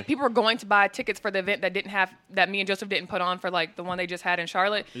 Yeah. Like people were going to buy tickets for the event that me and Joseph didn't put on for like the one they just had in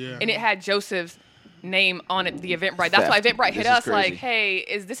Charlotte, Yeah. and it had Joseph's name on it, the Eventbrite. That's why Theft. Eventbrite hit This is us like, crazy.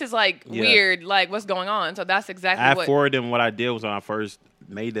 hey, this is like Yeah. weird, like what's going on? So that's exactly I what. forwarded them. What I did was when I first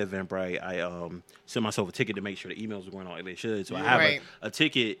made the Eventbrite, I sent myself a ticket to make sure the emails were going on like they should. So I have Right. a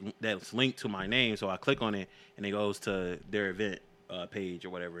ticket that's linked to my name. So I click on it and it goes to their event page or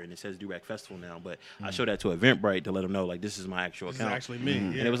whatever, and it says Durag Festival now. But I showed that to Eventbrite to let them know like this is my actual This is account. actually me.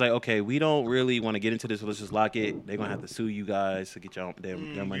 And it was like, okay, we don't really want to get into this, so let's just lock it. They're gonna have to sue you guys to get their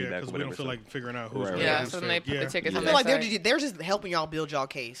money back or because we whatever. don't feel like figuring out who's Right, real, yeah, who's so then fake. they put Yeah. the tickets I on feel their like site. they're just helping y'all build y'all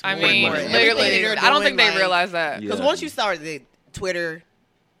case. I more and mean, more. Everything literally, Everything I don't think they like- realize that. Yeah. Because once you start the Twitter,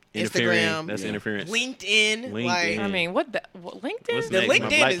 Interfering, Instagram, that's interference. LinkedIn, LinkedIn. like I mean, what What's LinkedIn? next?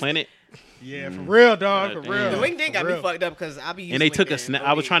 LinkedIn Black is- Planet. Yeah, for real, dog. For God real. damn. the LinkedIn got For me real. fucked up because I be using And they took a LinkedIn. snap.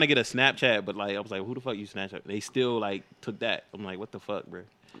 I was trying to get a Snapchat, but like I was like, who the fuck you Snapchat? They still like took that. I'm like, what the fuck, bro?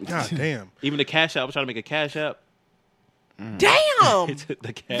 God damn. Even the Cash App. I was trying to make a Cash App. Damn. They took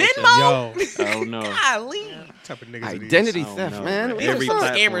the Cash Venmo? App. Yo, I don't know. Golly. what type of niggas are these? Identity I don't theft, know, man. man. What Every the fuck?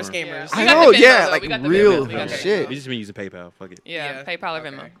 platform. Scammers. I We got know, the Venmo, yeah, though. like We got the real Venmo. We got the shit. We just been using PayPal. Fuck it. Yeah, Yeah. PayPal or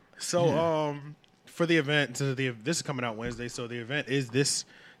Venmo. Okay. So, for the event, this is coming out Wednesday. So the event is this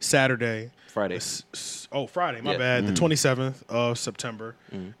Saturday. Friday. Friday. My Yeah. bad. The 27th of September,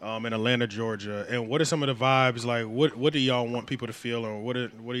 in Atlanta, Georgia. And what are some of the vibes like? What do y'all want people to feel, or what are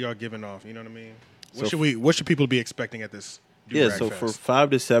y'all giving off? You know what I mean? What should people be expecting at this Durag so Fest? for 5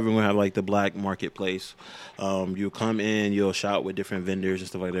 to 7, we'll have like the black marketplace. You'll come in, you'll shout with different vendors and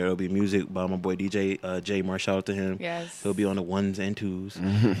stuff like that. There'll be music by my boy DJ Jay Mar. Shout out to him. Yes. He'll be on the 1s and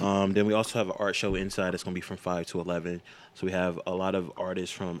 2s. Then we also have an art show inside. It's gonna be from 5 to 11. So we have a lot of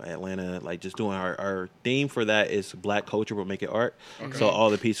artists from Atlanta, like just doing our theme for that is black culture, but make it art. Okay. So all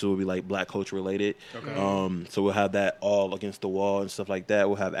the pieces will be like black culture related. Okay. So we'll have that all against the wall and stuff like that.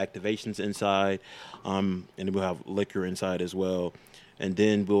 We'll have activations inside, and then we'll have liquor inside as well. And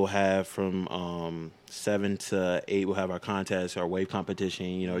then we'll have from 7 to 8, we'll have our contest, our wave competition.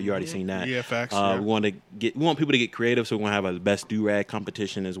 You know, you already seen that. Yeah, facts. We want people to get creative, so we're gonna have a best Durag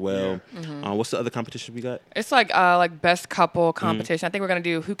competition as well. Yeah. What's the other competition we got? It's like best couple competition. I think we're gonna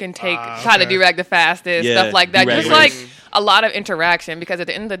do who can tie the Durag the fastest, stuff like that. Just like a lot of interaction, because at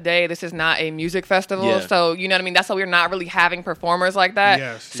the end of the day, this is not a music festival. So you know what I mean. That's why we're not really having performers like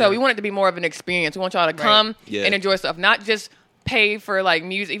that. So we want it to be more of an experience. We want y'all to come and enjoy stuff, not just pay for like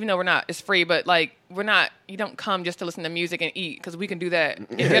music, even though it's free, but like you don't come just to listen to music and eat, because we can do that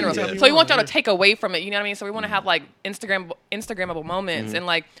in general. So we want y'all to take away from it, you know what I mean? So we want to have like Instagrammable moments, and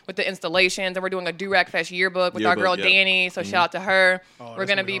like with the installations, and we're doing a Durag Fest yearbook with our girl Danny, so shout out to her. We're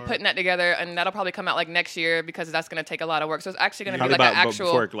going to be putting that together, and that'll probably come out like next year, because that's going to take a lot of work. So it's actually going to be like an actual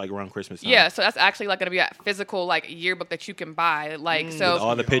before, like around Christmas time. Yeah, so that's actually like going to be a physical like yearbook that you can buy, like so with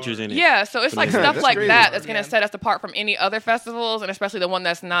all the pictures in it. Yeah, so it's like stuff like that's going to set us apart from any other festivals, and especially the one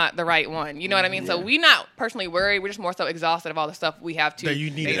that's not the right one. You know what I mean? So we not personally worried. We're just more so exhausted of all the stuff we have to that you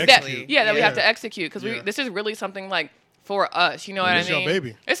need to execute. That we have to execute, because this is really something like for us. You know what I mean? It's your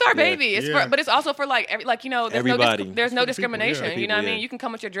baby. It's our baby. It's but it's also for like there's no discrimination. You know what I mean? You can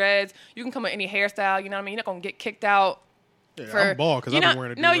come with your dreads. You can come with any hairstyle. You know what I mean? You're not gonna get kicked out. I'm bald because I've been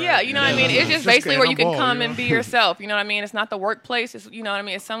wearing a do-rag. You know what I mean? It's just basically where you can come and be yourself. You know what I mean? It's not the workplace. It's, you know what I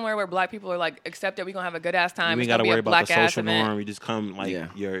mean? It's somewhere where black people are like accepted. We're gonna have a good ass time. We got to worry about the social norm. You just come like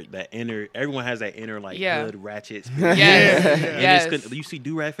that inner. Everyone has that inner like hood ratchet spirit. Yes. You see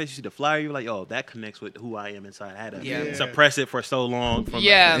Durag Fest, you see the flyer. You're like, oh, that connects with who I am inside. I had to suppress it for so long. From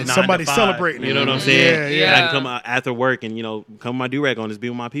and somebody celebrating. You know what I'm saying? Yeah. I can come out after work and come with my Durag on, just be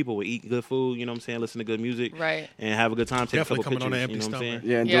with my people. We eat good food. You know what I'm saying? Listen to good music. Right. And have a good time. Take a couple pictures. On an empty you know what I'm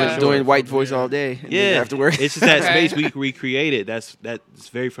saying? Yeah, doing white voice all day. After work. It's just that space we recreated. That's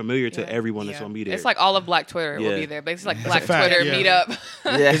very familiar to everyone that's gonna be there. It's like all of Black Twitter will be there, but it's like Black Twitter meetup.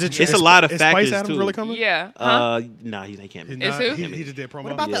 It's a lot of factors Spice Adams too. really coming? Yeah. Nah, he can't be. Is who? He just did promo.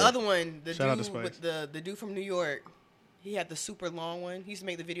 What about the other one? The Shout out to dude Spice. with the dude from New York. He had the super long one. He used to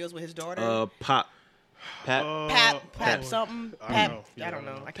make the videos with his daughter. Pat something. I don't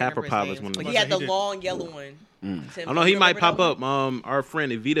know. I can't remember his name. But he had the long yellow one. I don't know. He might pop up. Our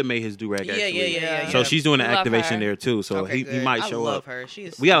friend Evita made his Durag. Yeah. So she's doing an activation there too. So he might show up. I love her.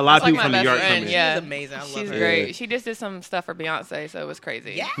 We got a lot of people from New York coming. Yeah, she's amazing. I love her. She's great. She just did some stuff for Beyonce, so it was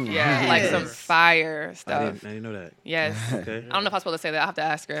crazy. Yeah, like some fire stuff. I didn't know that. Yes. Okay. I don't know if I'm supposed to say that. I'll have to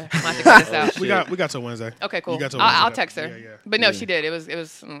ask her. I'll have to cut this out. We got till Wednesday. Okay, cool. I'll text her. Yeah. But no, she did. It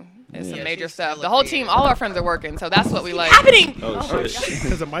was some major stuff. The whole team, all our friends are working, so that's what we like. Happening. Oh shit.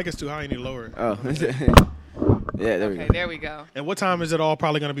 Because the mic is too high, you need to lower it. Oh. Yeah, there we go. There we go. And what time is it all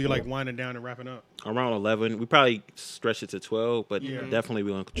probably going to be like winding down and wrapping up? Around 11. We probably stretch it to 12, but definitely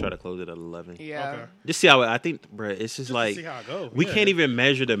we're going to try to close it at 11. Yeah. Okay. Just see how I think, bro, it's just like, see how it goes. We can't even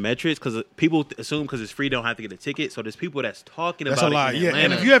measure the metrics because people assume because it's free, they don't have to get a ticket. So there's people that's talking that's about a lot. it in Atlanta.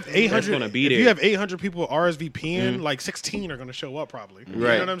 And if you have 800, gonna be if there. you have 800 people RSVPing, like 16 are going to show up probably. You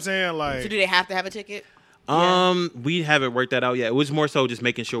know what I'm saying? Like, So do they have to have a ticket? We haven't worked that out yet. It was more so just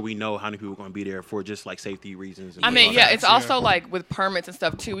making sure we know how many people are going to be there for just like safety reasons. I mean, it's also like with permits and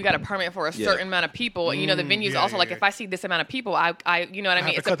stuff too. We got a permit for a certain amount of people. And, the venue's also like if I see this amount of people, I you know what I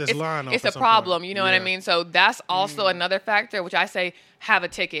mean. It's a problem. You know what I mean. So that's also another factor, which I say have a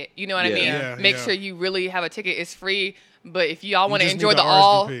ticket. You know what I mean. Make sure you really have a ticket. It's free. But if y'all want to enjoy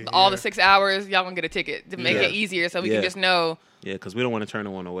all the 6 hours, y'all gonna get a ticket to make it easier, so we can just know. Yeah, because we don't want to turn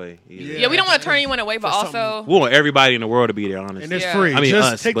anyone away. Yeah, we don't want to turn anyone away, but also we want everybody in the world to be there. Honestly, and it's free. I mean,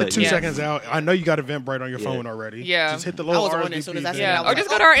 just take the 2 seconds out. I know you got Eventbrite on your phone already. Yeah, just hit the little RSVP. Or just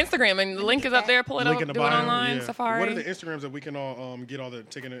go to our Instagram and the link is up there. Pull it up, do it online. Safari. What are the Instagrams that we can all get all the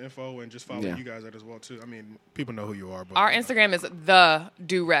ticket and info and just follow you guys at as well too? I mean, people know who you are. But our Instagram is the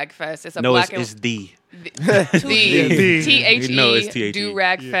Durag Fest. It's a it's the THE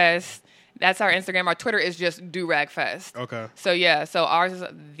Durag Fest. That's our Instagram. Our Twitter is just Durag Fest. Okay. So ours is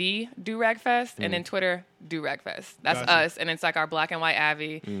the Durag Fest, and then Twitter Durag Fest. That's us, and it's like our black and white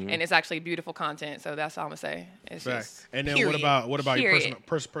Avi, and it's actually beautiful content. So that's all I'm gonna say. It's just and then what about your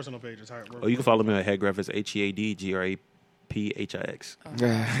personal pages? You can follow me on Headgraphix, HEADGRAPHIX. PHIX.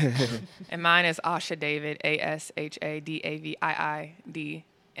 And mine is Asha David, ASHADAVIID,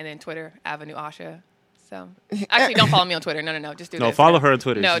 and then Twitter Avenue Asha. So actually, don't follow me on Twitter. No, just do this. No, follow her on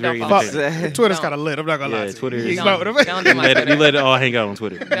Twitter. No, She's don't very follow. entertaining. Twitter's kind of lit. I'm not gonna lie. Yeah, To Twitter you. is- Don't do my Twitter. You let it all hang out on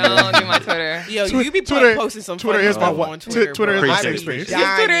Twitter. Don't do my Twitter. Yo, Twi- you be Twitter- posting some Twitter funny is my stuff what? on Twitter. Twitter is bro. my I safe be space.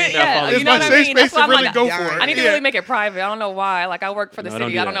 dying. Twitter, yeah, It's you know my what I safe mean. space That's why to I'm really like, go yeah. for it. I need to really make it private. I don't know why. Like I work for the No,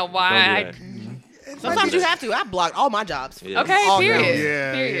 city. don't I do don't know that. why. Don't do Sometimes you have to. I blocked all my jobs. Yeah. Okay, All period. them.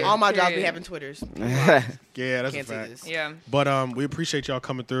 Yeah, Period. All my jobs be Period. having Twitters. Yeah, that's Can't a see fact. this. Yeah. But we appreciate y'all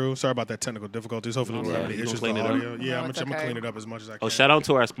coming through. Sorry about that technical difficulties. Hopefully we'll have any You issues gonna with clean it audio. up? Yeah, No, I'm it's gonna okay. clean it up as much as I can. Oh, shout out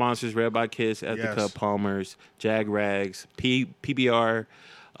to our sponsors: Red by Kiss, Ethica, Yes. Palmer's, Jag Rags, PBR,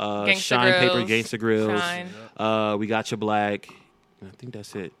 Gangsta Shine Paper, Grills. Gangsta Grills. Shine. We got you black. I think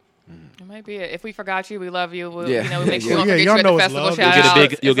that's it. It might be it. If we forgot you, we love you. We'll, Yeah. you know, we make sure Yeah. we don't Yeah, forget y'all you at know the it's festival. love. Shout You'll get a out.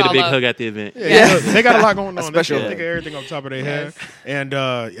 big, you'll It's get a all big love. hug at the event. Yeah, they got a lot going on. Special. They got everything on top of their head. And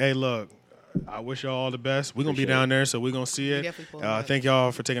hey, look, I wish y'all all the best. We're gonna be down there, so we're gonna see it. definitely pull up. Thank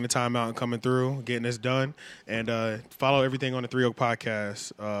y'all for taking the time out and coming through, getting this done. And follow everything on the Three Oak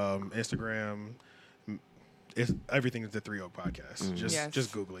Podcast, Instagram. Everything is the Three Oak Podcast. Yes.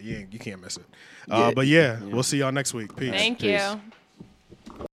 Just Google it. You can't miss it. Yeah. But yeah, we'll see y'all next week. Peace. Thank Peace. you.